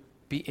to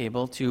be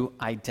able to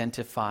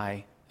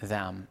identify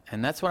them.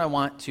 And that's what I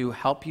want to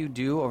help you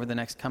do over the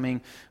next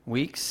coming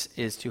weeks,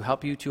 is to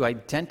help you to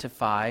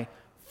identify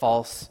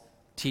false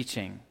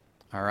teaching.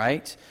 All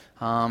right?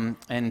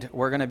 And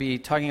we're going to be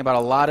talking about a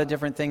lot of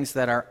different things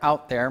that are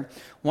out there.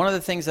 One of the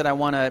things that I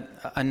want to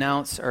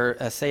announce or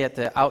say at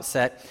the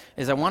outset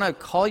is I want to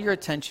call your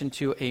attention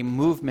to a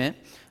movement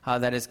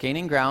that is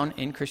gaining ground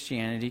in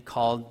Christianity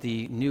called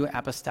the New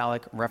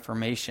Apostolic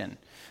Reformation,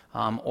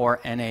 or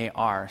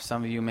NAR.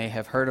 Some of you may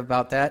have heard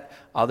about that.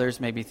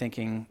 Others may be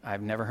thinking,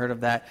 I've never heard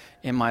of that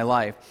in my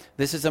life.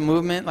 This is a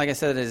movement, like I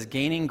said, that is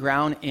gaining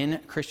ground in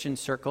Christian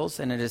circles,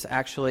 and it is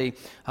actually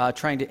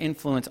trying to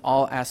influence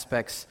all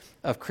aspects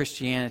of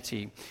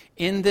Christianity.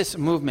 In this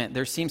movement,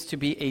 there seems to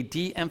be a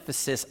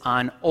de-emphasis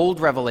on old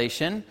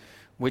revelation,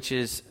 which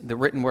is the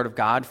written word of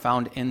God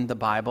found in the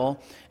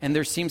Bible. And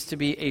there seems to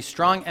be a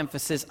strong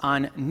emphasis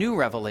on new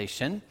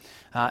revelation.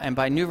 And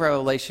by new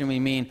revelation, we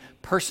mean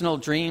personal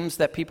dreams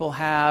that people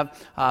have,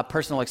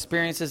 personal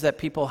experiences that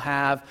people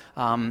have,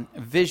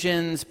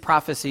 visions,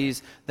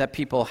 prophecies that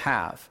people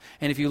have.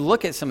 And if you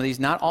look at some of these,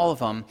 not all of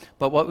them,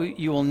 but what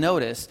you will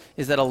notice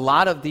is that a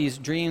lot of these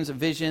dreams,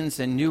 visions,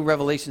 and new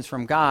revelations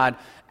from God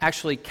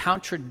actually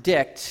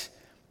contradict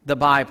the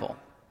Bible.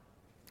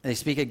 They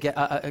speak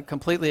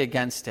completely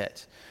against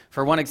it.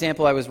 For one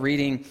example, I was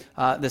reading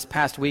this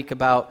past week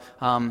about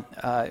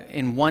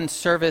in one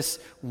service,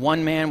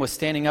 one man was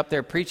standing up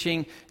there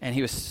preaching, and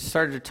he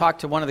started to talk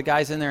to one of the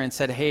guys in there and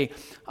said, "Hey,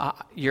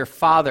 your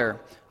father,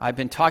 I've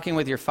been talking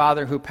with your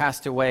father who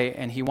passed away,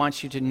 and he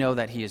wants you to know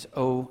that he is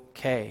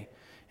okay,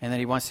 and that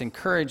he wants to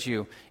encourage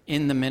you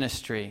in the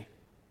ministry."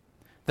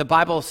 The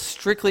Bible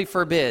strictly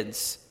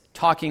forbids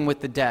talking with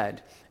the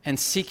dead and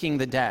seeking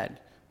the dead,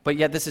 but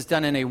yet this is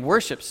done in a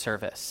worship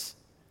service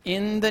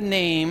in the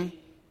name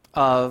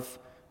of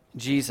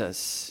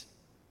Jesus.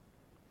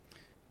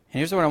 And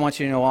here's what I want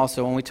you to know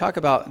also. When we talk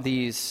about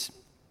these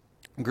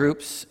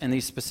groups and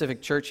these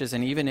specific churches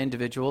and even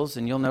individuals,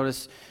 and you'll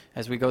notice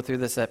as we go through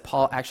this that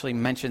Paul actually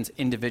mentions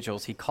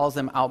individuals. He calls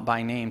them out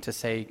by name to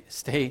say,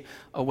 stay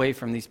away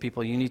from these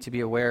people. You need to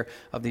be aware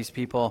of these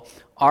people.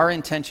 My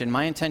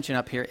intention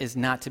up here is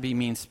not to be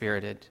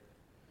mean-spirited.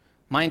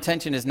 My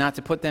intention is not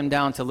to put them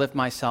down to lift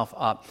myself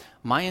up.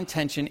 My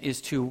intention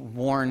is to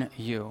warn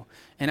you.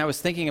 And I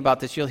was thinking about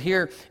this. You'll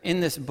hear in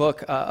this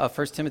book of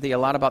 1 Timothy a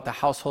lot about the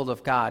household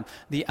of God.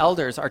 The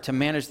elders are to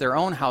manage their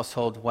own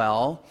household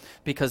well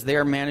because they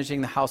are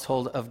managing the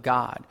household of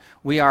God.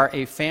 We are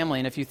a family.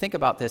 And if you think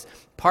about this,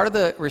 part of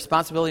the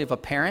responsibility of a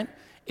parent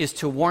is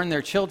to warn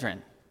their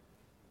children,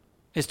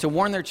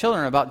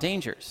 about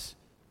dangers.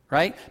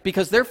 Right?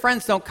 Because their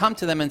friends don't come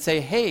to them and say,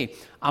 "Hey,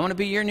 I'm going to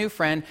be your new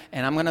friend,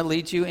 and I'm going to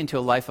lead you into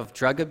a life of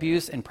drug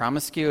abuse and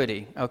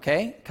promiscuity.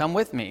 Okay? Come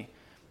with me."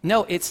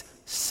 No, it's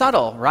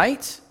subtle,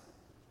 right?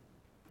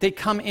 They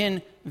come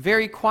in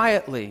very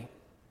quietly.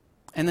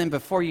 And then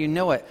before you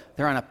know it,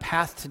 they're on a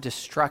path to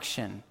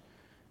destruction.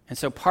 And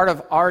so part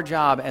of our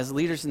job as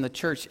leaders in the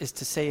church is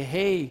to say,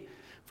 hey,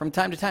 from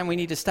time to time we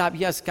need to stop.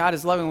 Yes, God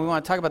is loving. We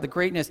want to talk about the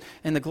greatness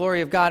and the glory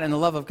of God and the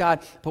love of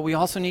God, but we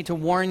also need to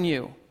warn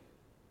you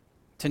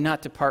to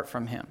not depart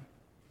from him.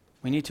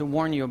 We need to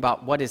warn you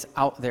about what is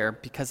out there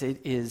because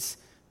it is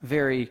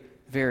very,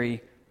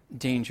 very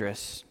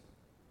dangerous.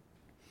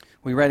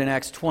 We read in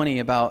Acts 20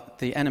 about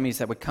the enemies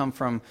that would come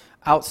from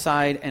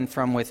outside and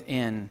from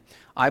within.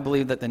 I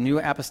believe that the New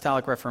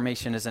Apostolic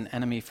Reformation is an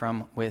enemy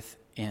from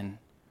within.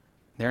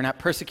 They're not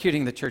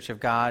persecuting the church of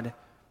God.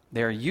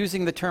 They're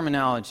using the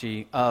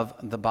terminology of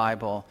the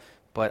Bible,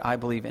 but I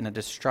believe in a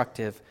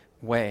destructive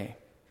way.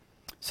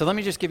 So let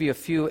me just give you a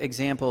few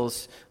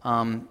examples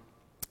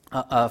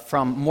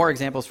more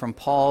examples from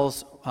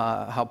Paul's,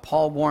 how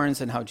Paul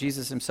warns and how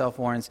Jesus himself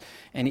warns,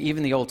 and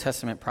even the Old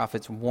Testament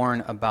prophets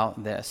warn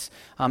about this.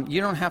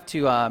 You don't have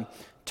to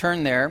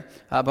turn there,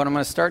 but I'm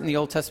going to start in the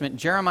Old Testament.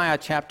 Jeremiah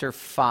chapter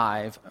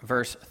 5,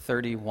 verse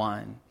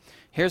 31.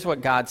 Here's what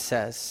God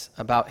says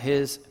about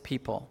his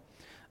people.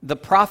 "The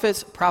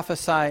prophets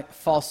prophesy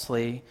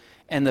falsely,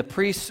 and the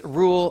priests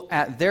rule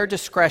at their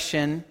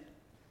discretion.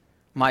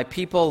 My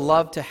people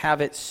love to have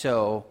it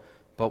so.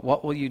 But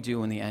what will you do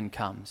when the end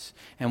comes?"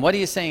 And what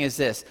he is saying is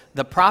this: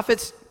 the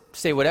prophets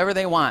say whatever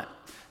they want.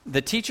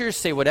 The teachers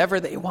say whatever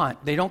they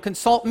want. They don't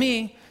consult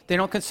me. They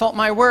don't consult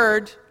my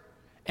word.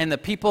 And the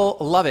people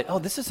love it. Oh,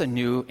 this is a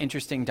new,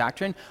 interesting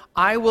doctrine.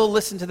 I will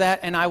listen to that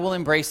and I will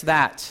embrace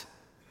that.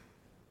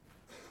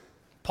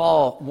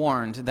 Paul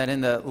warned that in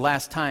the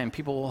last time,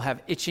 people will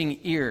have itching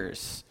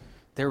ears.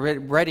 They're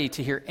ready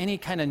to hear any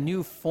kind of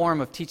new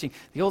form of teaching.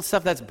 The old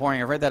stuff, that's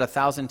boring. I've read that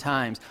 1,000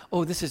 times.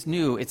 Oh, this is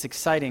new. It's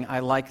exciting. I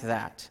like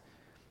that.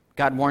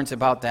 God warns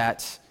about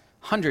that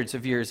hundreds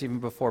of years even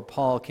before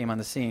Paul came on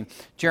the scene.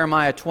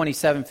 Jeremiah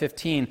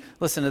 27:15,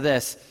 listen to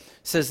this.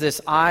 Says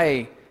this: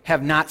 "I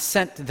have not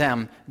sent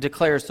them,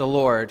 declares the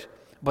Lord,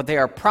 but they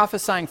are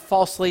prophesying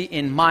falsely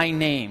in my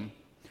name."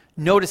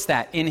 Notice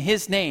that, in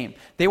his name.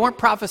 They weren't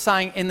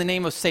prophesying in the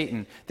name of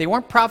Satan. They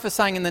weren't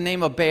prophesying in the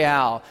name of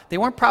Baal. They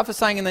weren't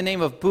prophesying in the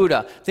name of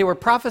Buddha. They were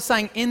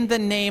prophesying in the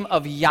name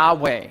of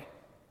Yahweh.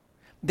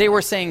 They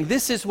were saying,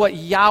 this is what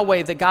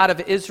Yahweh, the God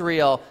of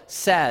Israel,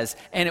 says.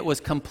 And it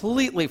was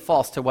completely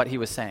false to what he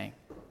was saying.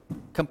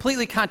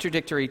 Completely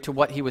contradictory to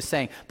what he was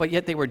saying. But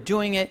yet they were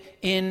doing it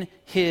in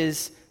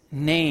his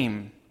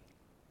name.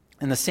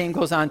 And the same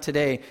goes on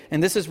today.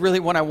 And this is really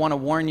what I want to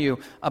warn you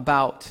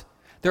about.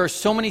 There are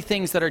so many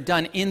things that are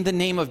done in the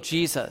name of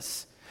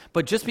Jesus.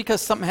 But just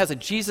because something has a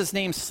Jesus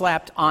name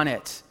slapped on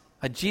it,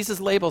 a Jesus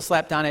label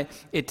slapped on it,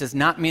 it does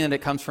not mean that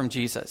it comes from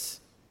Jesus.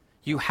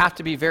 You have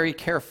to be very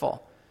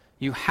careful.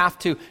 You have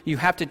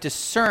to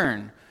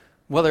discern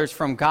whether it's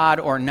from God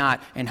or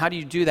not. And how do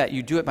you do that?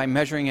 You do it by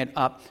measuring it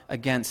up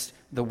against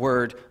the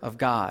Word of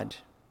God.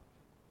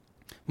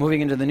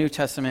 Moving into the New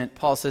Testament,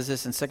 Paul says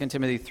this in 2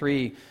 Timothy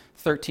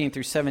 13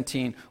 through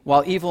 17.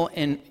 While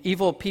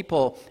evil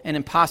people and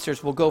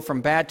impostors will go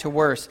from bad to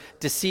worse,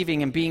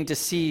 deceiving and being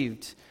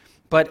deceived.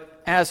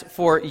 But as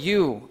for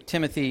you,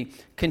 Timothy,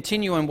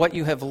 continue in what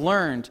you have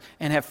learned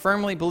and have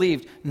firmly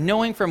believed,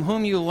 knowing from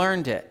whom you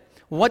learned it.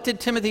 What did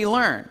Timothy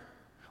learn?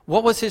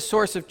 What was his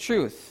source of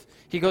truth?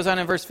 He goes on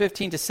in verse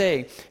 15 to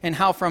say, and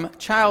how from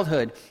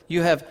childhood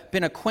you have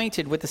been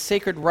acquainted with the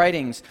sacred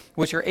writings,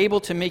 which are able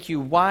to make you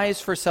wise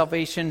for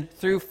salvation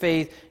through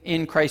faith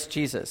in Christ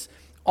Jesus.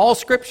 All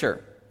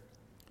Scripture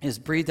is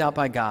breathed out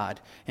by God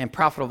and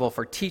profitable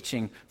for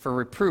teaching, for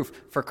reproof,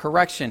 for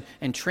correction,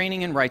 and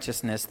training in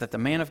righteousness, that the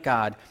man of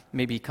God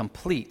may be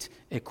complete,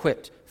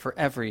 equipped for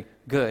every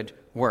good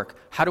work.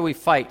 How do we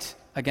fight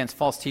against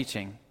false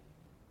teaching?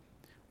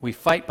 We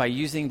fight by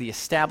using the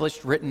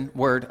established written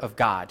word of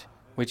God,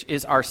 which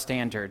is our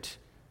standard.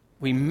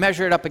 We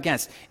measure it up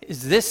against,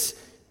 is this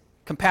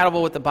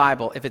compatible with the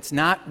Bible? If it's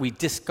not, we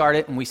discard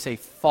it and we say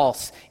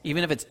false.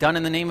 Even if it's done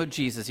in the name of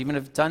Jesus, even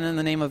if it's done in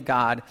the name of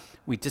God,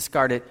 we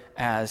discard it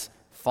as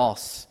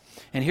false.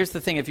 And here's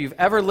the thing, if you've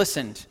ever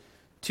listened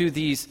to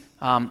these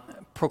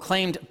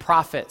proclaimed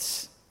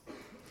prophets,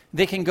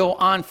 they can go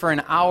on for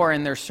an hour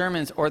in their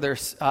sermons or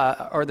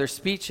their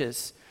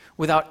speeches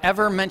without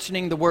ever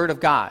mentioning the Word of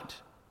God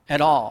at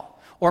all,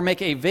 or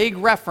make a vague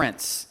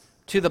reference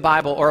to the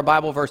Bible or a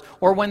Bible verse,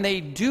 or when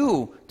they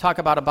do talk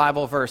about a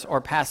Bible verse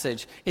or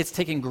passage, it's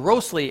taken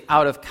grossly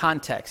out of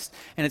context.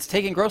 And it's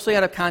taken grossly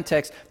out of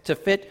context to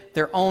fit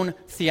their own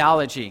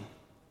theology,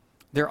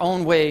 their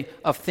own way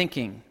of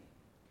thinking.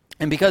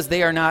 And because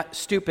they are not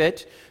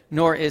stupid,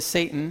 nor is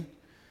Satan,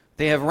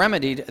 they have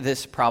remedied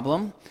this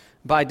problem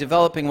by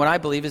developing what I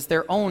believe is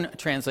their own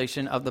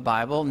translation of the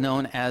Bible,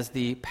 known as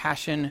the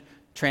Passion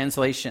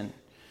Translation.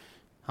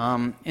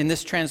 In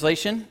this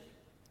translation,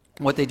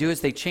 what they do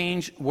is they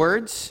change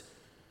words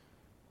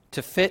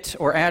to fit,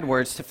 or add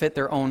words to fit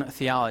their own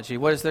theology.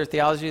 What is their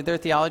theology? Their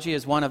theology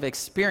is one of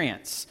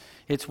experience.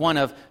 It's one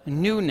of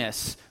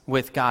newness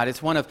with God.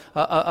 It's one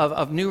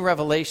of new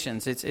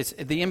revelations. It's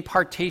the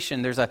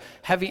impartation. There's a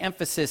heavy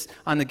emphasis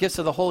on the gifts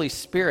of the Holy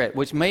Spirit,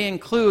 which may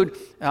include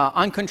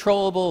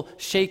uncontrollable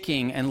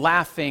shaking and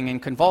laughing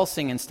and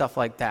convulsing and stuff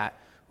like that,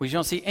 which you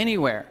don't see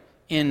anywhere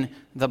in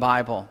the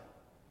Bible.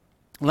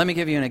 Let me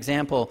give you an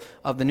example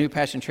of the New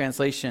Passion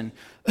Translation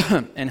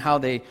and how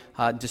they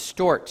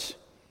distort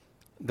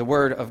the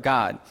Word of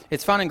God.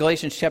 It's found in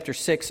Galatians chapter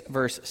 6,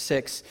 verse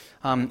 6.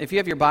 If you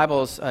have your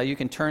Bibles, you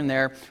can turn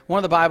there.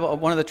 One of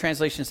the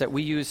translations that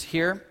we use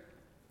here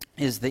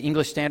is the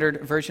English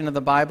Standard Version of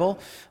the Bible,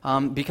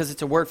 because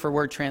it's a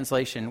word-for-word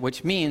translation,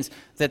 which means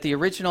that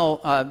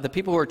the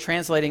people who are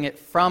translating it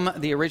from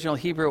the original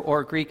Hebrew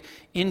or Greek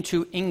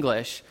into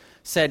English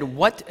said,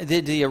 what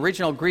did the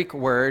original Greek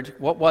word,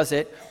 what was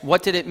it?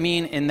 What did it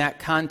mean in that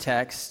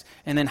context?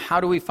 And then how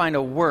do we find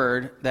a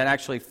word that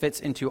actually fits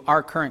into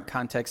our current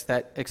context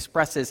that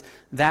expresses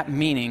that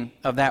meaning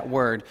of that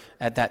word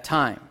at that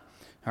time?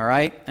 All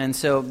right? And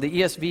so the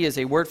ESV is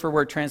a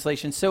word-for-word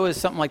translation. So is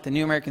something like the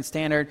New American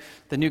Standard,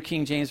 the New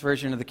King James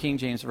Version, or the King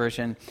James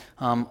Version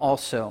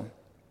also.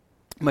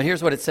 But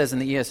here's what it says in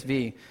the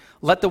ESV.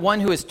 Let the one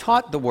who is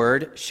taught the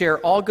word share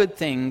all good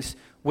things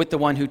with the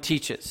one who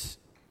teaches.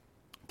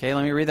 Okay,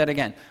 let me read that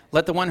again.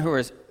 Let the one who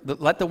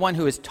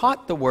is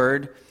taught the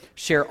word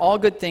share all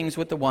good things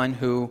with the one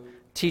who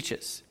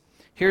teaches.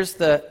 Here's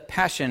the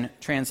Passion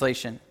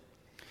Translation.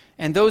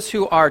 And those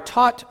who are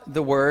taught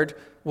the word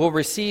will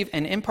receive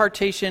an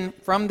impartation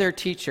from their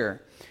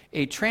teacher.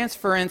 A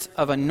transference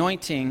of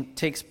anointing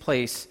takes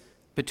place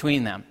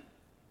between them.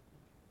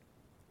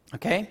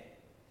 Okay?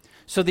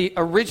 So the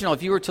original,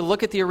 if you were to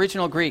look at the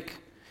original Greek,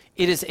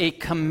 it is a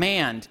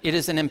command. It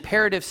is an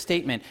imperative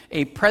statement,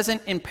 a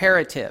present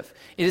imperative.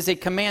 It is a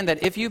command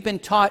that if you've been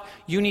taught,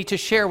 you need to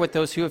share with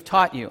those who have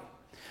taught you.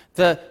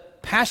 The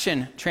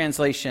Passion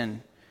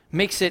Translation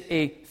makes it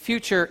a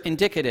future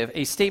indicative,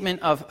 a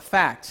statement of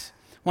fact.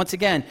 Once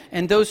again,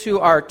 and those who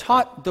are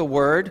taught the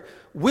word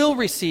will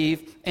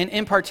receive an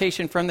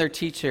impartation from their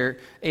teacher.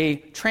 A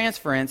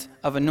transference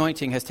of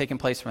anointing has taken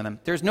place for them.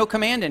 There's no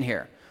command in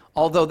here,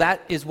 although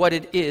that is what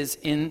it is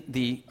in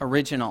the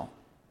original.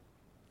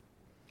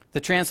 The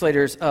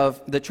translator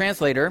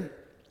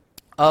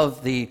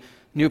of the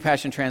New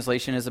Passion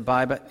Translation is a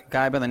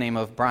guy by the name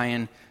of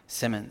Brian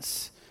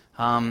Simmons.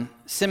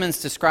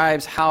 Simmons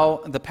describes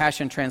how the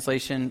Passion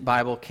Translation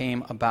Bible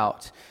came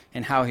about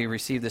and how he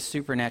received the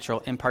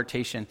supernatural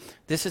impartation.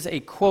 This is a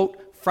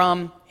quote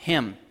from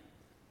him.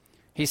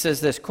 He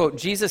says this, quote,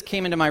 Jesus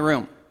came into my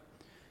room,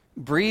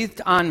 breathed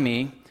on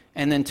me,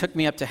 and then took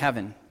me up to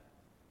heaven.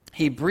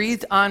 He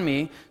breathed on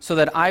me so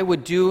that I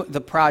would do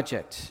the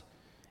project.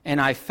 And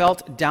I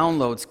felt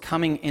downloads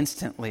coming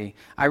instantly.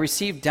 I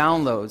received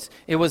downloads.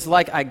 It was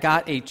like I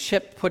got a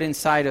chip put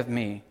inside of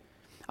me.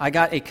 I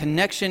got a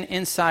connection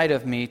inside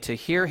of me to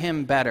hear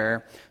him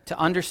better, to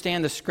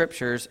understand the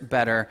scriptures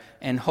better,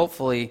 and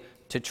hopefully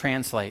to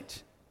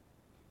translate.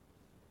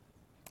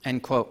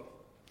 End quote.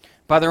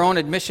 By their own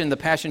admission, the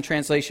Passion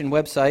Translation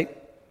website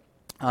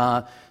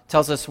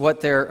tells us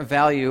what their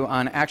value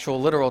on actual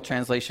literal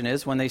translation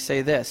is when they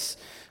say this.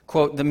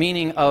 quote, the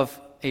meaning of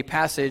a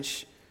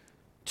passage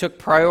took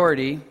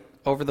priority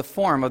over the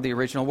form of the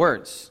original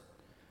words.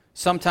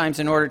 Sometimes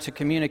in order to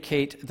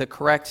communicate the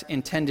correct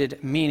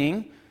intended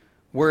meaning,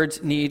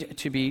 words need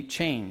to be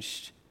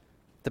changed.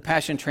 The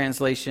Passion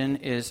Translation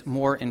is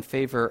more in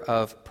favor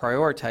of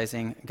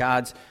prioritizing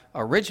God's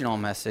original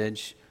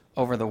message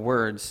over the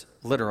word's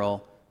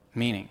literal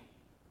meaning.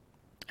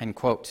 End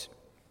quote.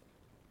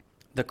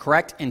 The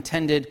correct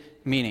intended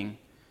meaning.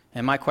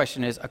 And my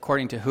question is,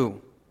 according to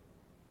who?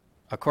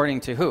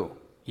 According to who?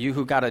 You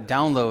who got a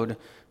download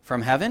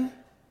from heaven?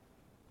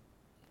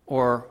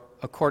 Or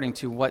according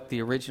to what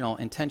the original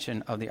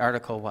intention of the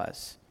article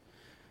was?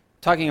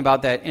 Talking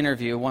about that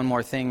interview, one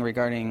more thing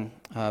regarding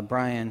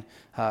Brian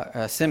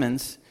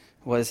Simmons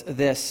was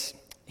this.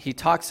 He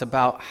talks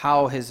about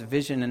how his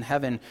vision in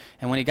heaven,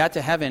 and when he got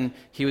to heaven,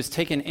 he was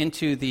taken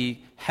into the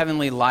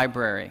heavenly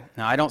library.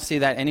 Now, I don't see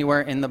that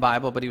anywhere in the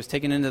Bible, but he was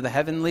taken into the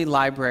heavenly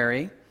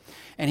library,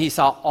 and he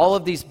saw all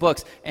of these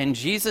books, and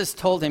Jesus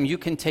told him, you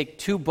can take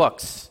 2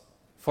 books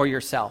for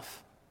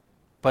yourself,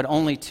 but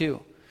only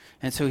 2.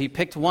 And so he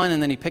picked one,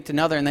 and then he picked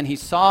another, and then he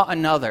saw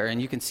another.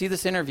 And you can see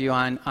this interview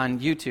on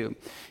YouTube.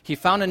 He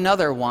found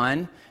another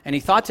one, and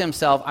he thought to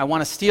himself, I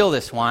want to steal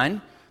this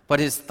one. But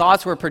his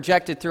thoughts were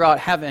projected throughout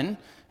heaven,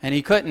 and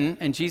he couldn't.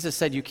 And Jesus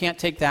said, you can't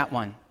take that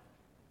one.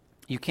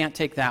 You can't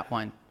take that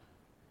one.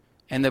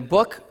 And the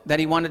book that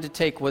he wanted to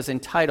take was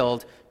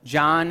entitled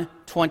John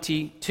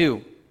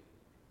 22.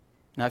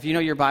 Now, if you know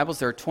your Bibles,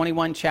 there are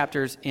 21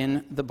 chapters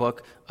in the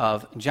book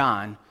of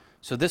John.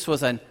 So this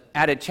was an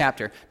added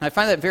chapter. Now, I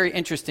find that very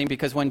interesting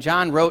because when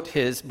John wrote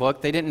his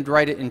book, they didn't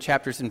write it in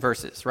chapters and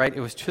verses, right? It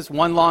was just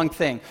one long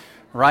thing,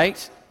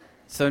 right?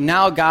 So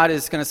now God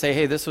is going to say,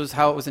 hey, this was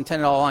how it was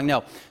intended all along.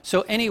 No.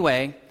 So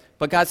anyway,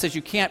 but God says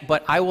you can't,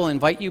 but I will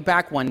invite you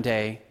back one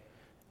day.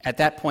 At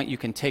that point, you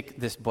can take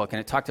this book. And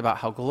it talked about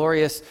how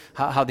glorious,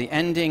 how the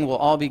ending will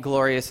all be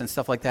glorious and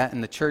stuff like that,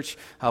 and the church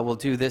will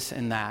do this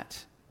and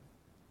that.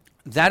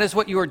 That is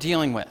what you are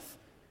dealing with.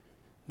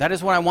 That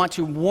is what I want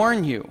to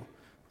warn you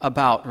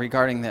about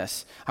regarding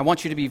this. I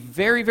want you to be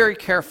very, very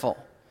careful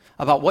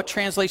about what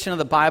translation of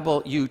the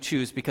Bible you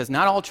choose, because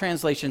not all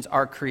translations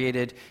are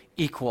created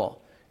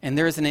equal, and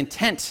there is an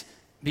intent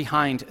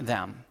behind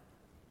them.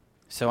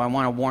 So I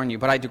want to warn you,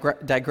 but I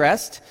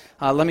digressed.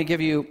 Let me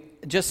give you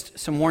just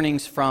some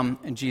warnings from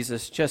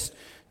Jesus, just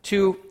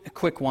 2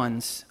 quick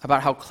ones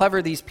about how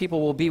clever these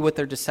people will be with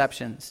their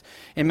deceptions.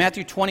 In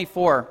Matthew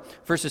 24,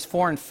 verses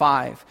 4 and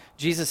 5,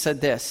 Jesus said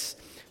this,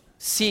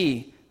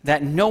 see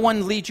that no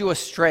one lead you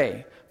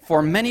astray,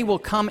 for many will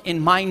come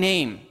in my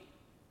name.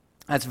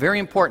 That's very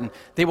important.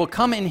 They will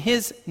come in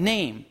his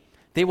name.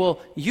 They will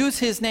use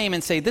his name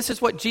and say, this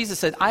is what Jesus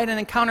said. I had an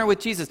encounter with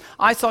Jesus.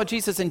 I saw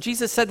Jesus, and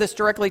Jesus said this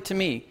directly to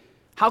me.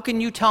 How can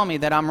you tell me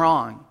that I'm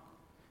wrong?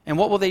 And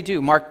what will they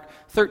do? Mark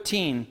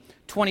 13,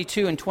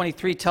 22 and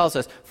 23 tells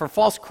us, for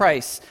false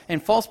Christs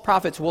and false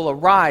prophets will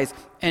arise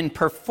and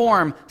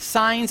perform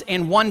signs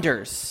and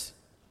wonders.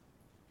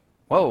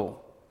 Whoa,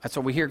 that's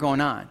what we hear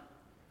going on.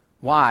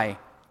 Why?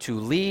 To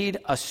lead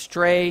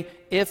astray,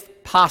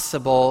 if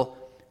possible,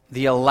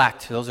 the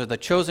elect. Those are the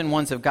chosen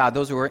ones of God,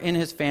 those who are in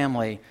his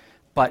family.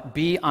 But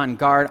be on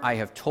guard, I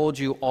have told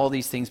you all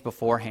these things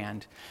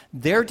beforehand.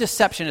 Their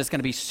deception is going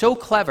to be so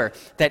clever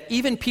that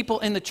even people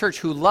in the church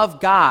who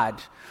love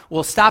God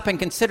will stop and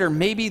consider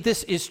maybe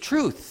this is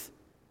truth.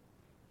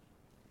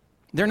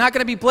 They're not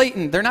going to be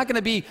blatant. They're not going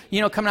to be,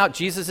 coming out,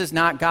 Jesus is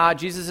not God,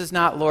 Jesus is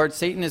not Lord,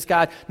 Satan is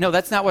God. No,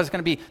 that's not what it's going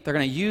to be. They're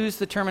going to use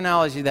the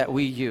terminology that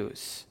we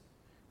use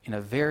in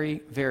a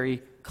very,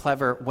 very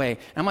clever way. And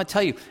I'm going to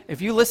tell you,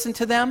 if you listen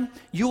to them,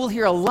 you will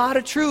hear a lot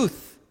of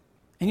truth.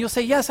 And you'll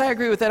say, yes, I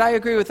agree with that, I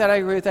agree with that, I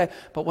agree with that.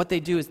 But what they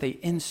do is they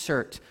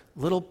insert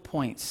little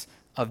points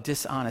of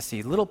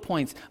dishonesty, little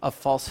points of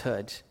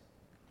falsehood.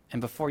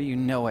 And before you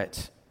know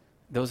it,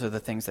 those are the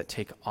things that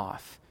take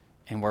off.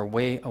 And we're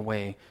way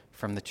away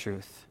from the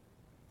truth.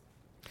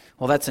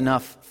 Well, that's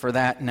enough for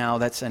that now.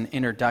 That's an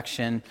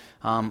introduction.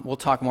 We'll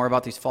talk more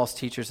about these false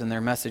teachers and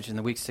their message in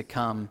the weeks to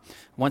come.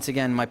 Once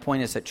again, my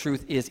point is that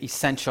truth is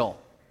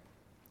essential.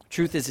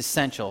 Truth is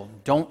essential.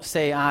 Don't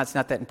say, it's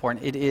not that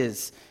important. It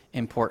is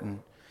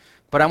important.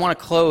 But I want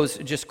to close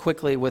just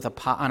quickly with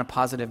on a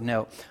positive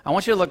note. I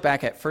want you to look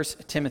back at 1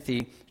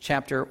 Timothy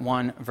chapter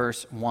 1,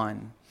 verse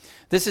 1.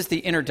 This is the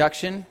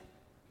introduction.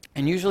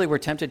 And usually we're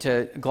tempted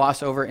to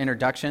gloss over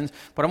introductions,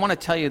 but I want to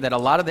tell you that a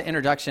lot of the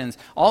introductions,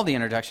 all the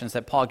introductions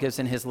that Paul gives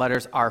in his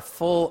letters are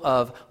full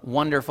of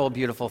wonderful,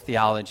 beautiful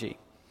theology.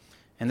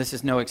 And this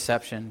is no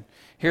exception.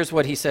 Here's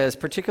what he says,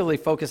 particularly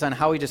focus on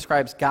how he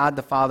describes God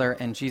the Father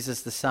and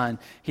Jesus the Son.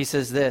 He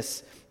says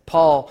this,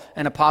 Paul,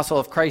 an apostle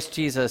of Christ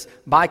Jesus,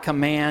 by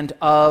command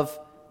of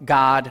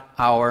God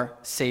our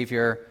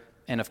Savior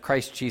and of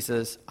Christ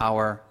Jesus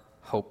our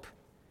hope.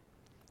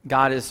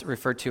 God is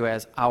referred to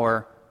as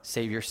our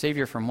Savior.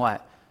 Savior from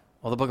what?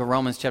 Well, the book of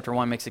Romans chapter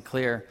 1 makes it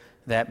clear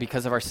that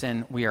because of our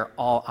sin, we are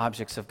all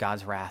objects of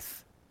God's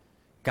wrath.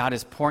 God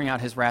is pouring out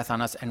his wrath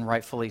on us, and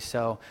rightfully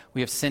so.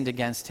 We have sinned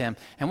against him.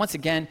 And once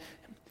again,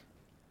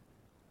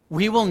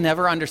 We will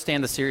never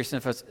understand the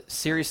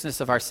seriousness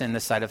of our sin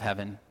this side of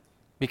heaven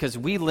because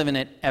we live in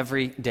it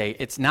every day.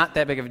 It's not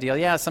that big of a deal.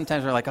 Yeah,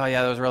 sometimes we're like, oh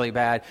yeah, that was really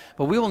bad.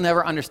 But we will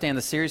never understand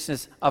the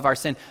seriousness of our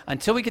sin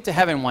until we get to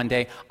heaven one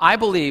day. I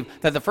believe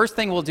that the first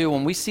thing we'll do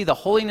when we see the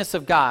holiness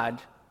of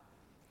God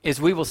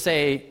is we will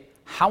say,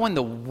 how in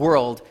the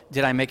world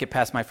did I make it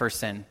past my first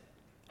sin?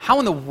 How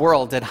in the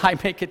world did I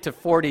make it to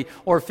 40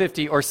 or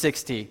 50 or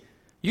 60?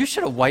 You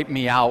should have wiped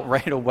me out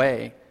right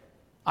away.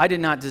 I did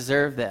not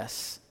deserve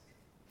this.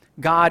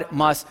 God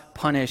must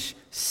punish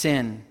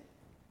sin,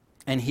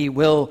 and he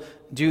will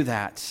do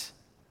that.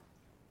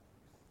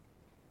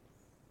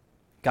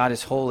 God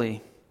is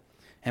holy.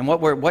 And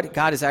what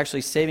God is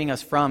actually saving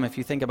us from, if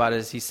you think about it,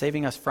 is he's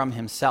saving us from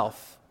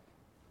himself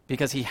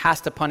because he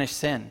has to punish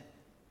sin.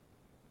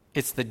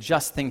 It's the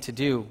just thing to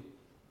do.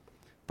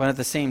 But at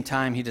the same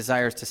time, he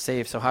desires to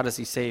save. So how does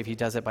he save? He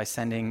does it by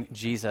sending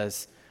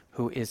Jesus,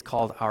 who is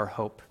called our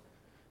hope.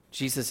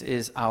 Jesus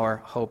is our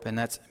hope, and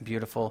that's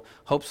beautiful.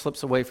 Hope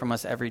slips away from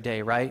us every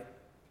day, right?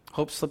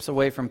 Hope slips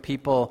away from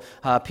people.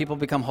 People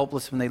become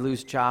hopeless when they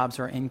lose jobs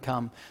or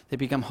income. They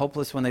become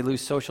hopeless when they lose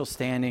social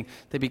standing.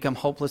 They become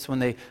hopeless when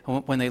they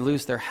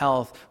lose their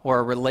health or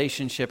a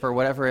relationship or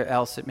whatever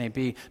else it may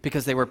be,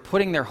 because they were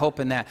putting their hope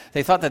in that.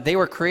 They thought that they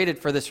were created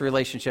for this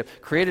relationship,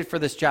 created for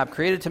this job,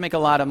 created to make a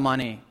lot of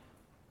money.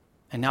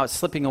 And now it's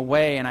slipping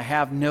away, and I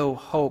have no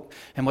hope.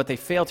 And what they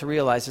fail to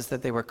realize is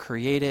that they were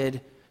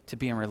created to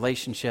be in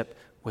relationship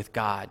with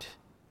God.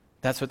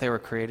 That's what they were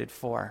created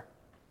for.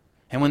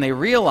 And when they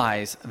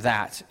realize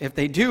that, if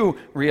they do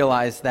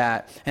realize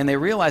that, and they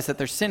realize that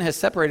their sin has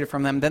separated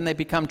from them, then they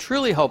become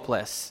truly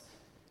hopeless.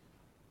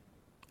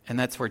 And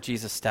that's where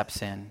Jesus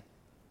steps in.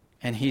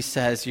 And he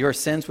says, your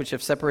sins which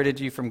have separated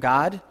you from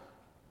God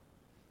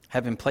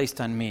have been placed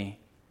on me,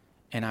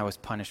 and I was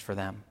punished for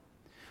them.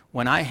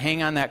 When I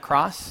hang on that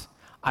cross,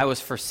 I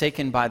was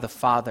forsaken by the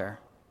Father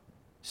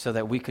so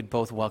that we could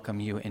both welcome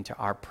you into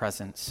our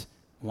presence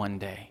one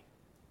day.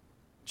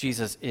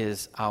 Jesus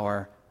is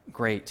our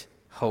great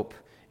hope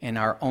and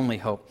our only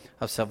hope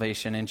of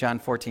salvation. In John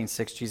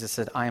 14:6, Jesus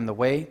said, I am the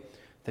way,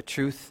 the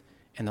truth,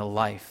 and the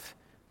life.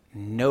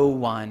 No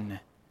one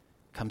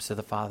comes to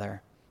the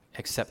Father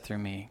except through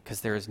me,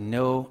 because there is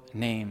no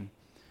name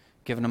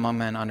given among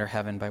men under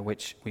heaven by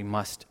which we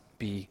must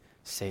be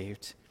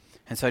saved.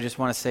 And so I just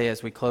want to say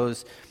as we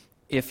close,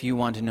 if you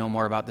want to know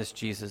more about this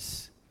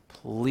Jesus,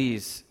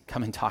 please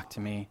come and talk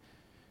to me.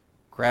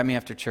 Grab me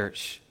after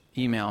church,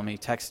 email me,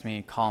 text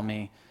me, call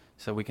me,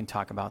 so we can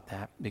talk about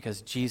that,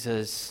 because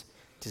Jesus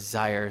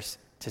desires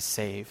to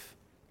save.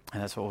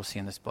 And that's what we'll see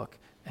in this book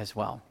as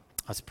well.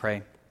 Let's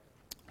pray.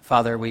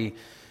 Father,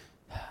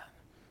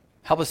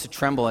 help us to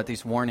tremble at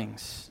these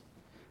warnings.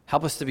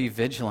 Help us to be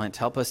vigilant.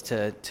 Help us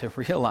to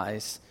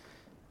realize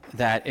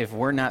that if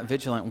we're not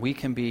vigilant, we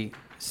can be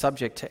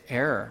subject to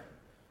error.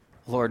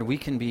 Lord, we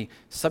can be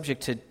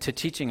subject to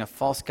teaching a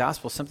false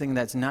gospel, something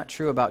that's not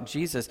true about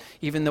Jesus,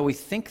 even though we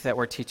think that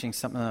we're teaching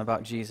something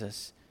about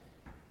Jesus.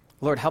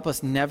 Lord, help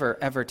us never,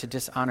 ever to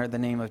dishonor the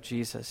name of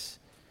Jesus.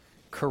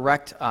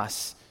 Correct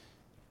us.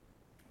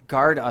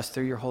 Guard us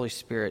through your Holy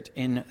Spirit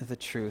in the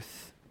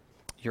truth.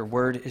 Your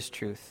word is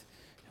truth.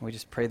 And we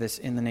just pray this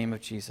in the name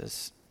of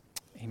Jesus.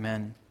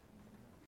 Amen.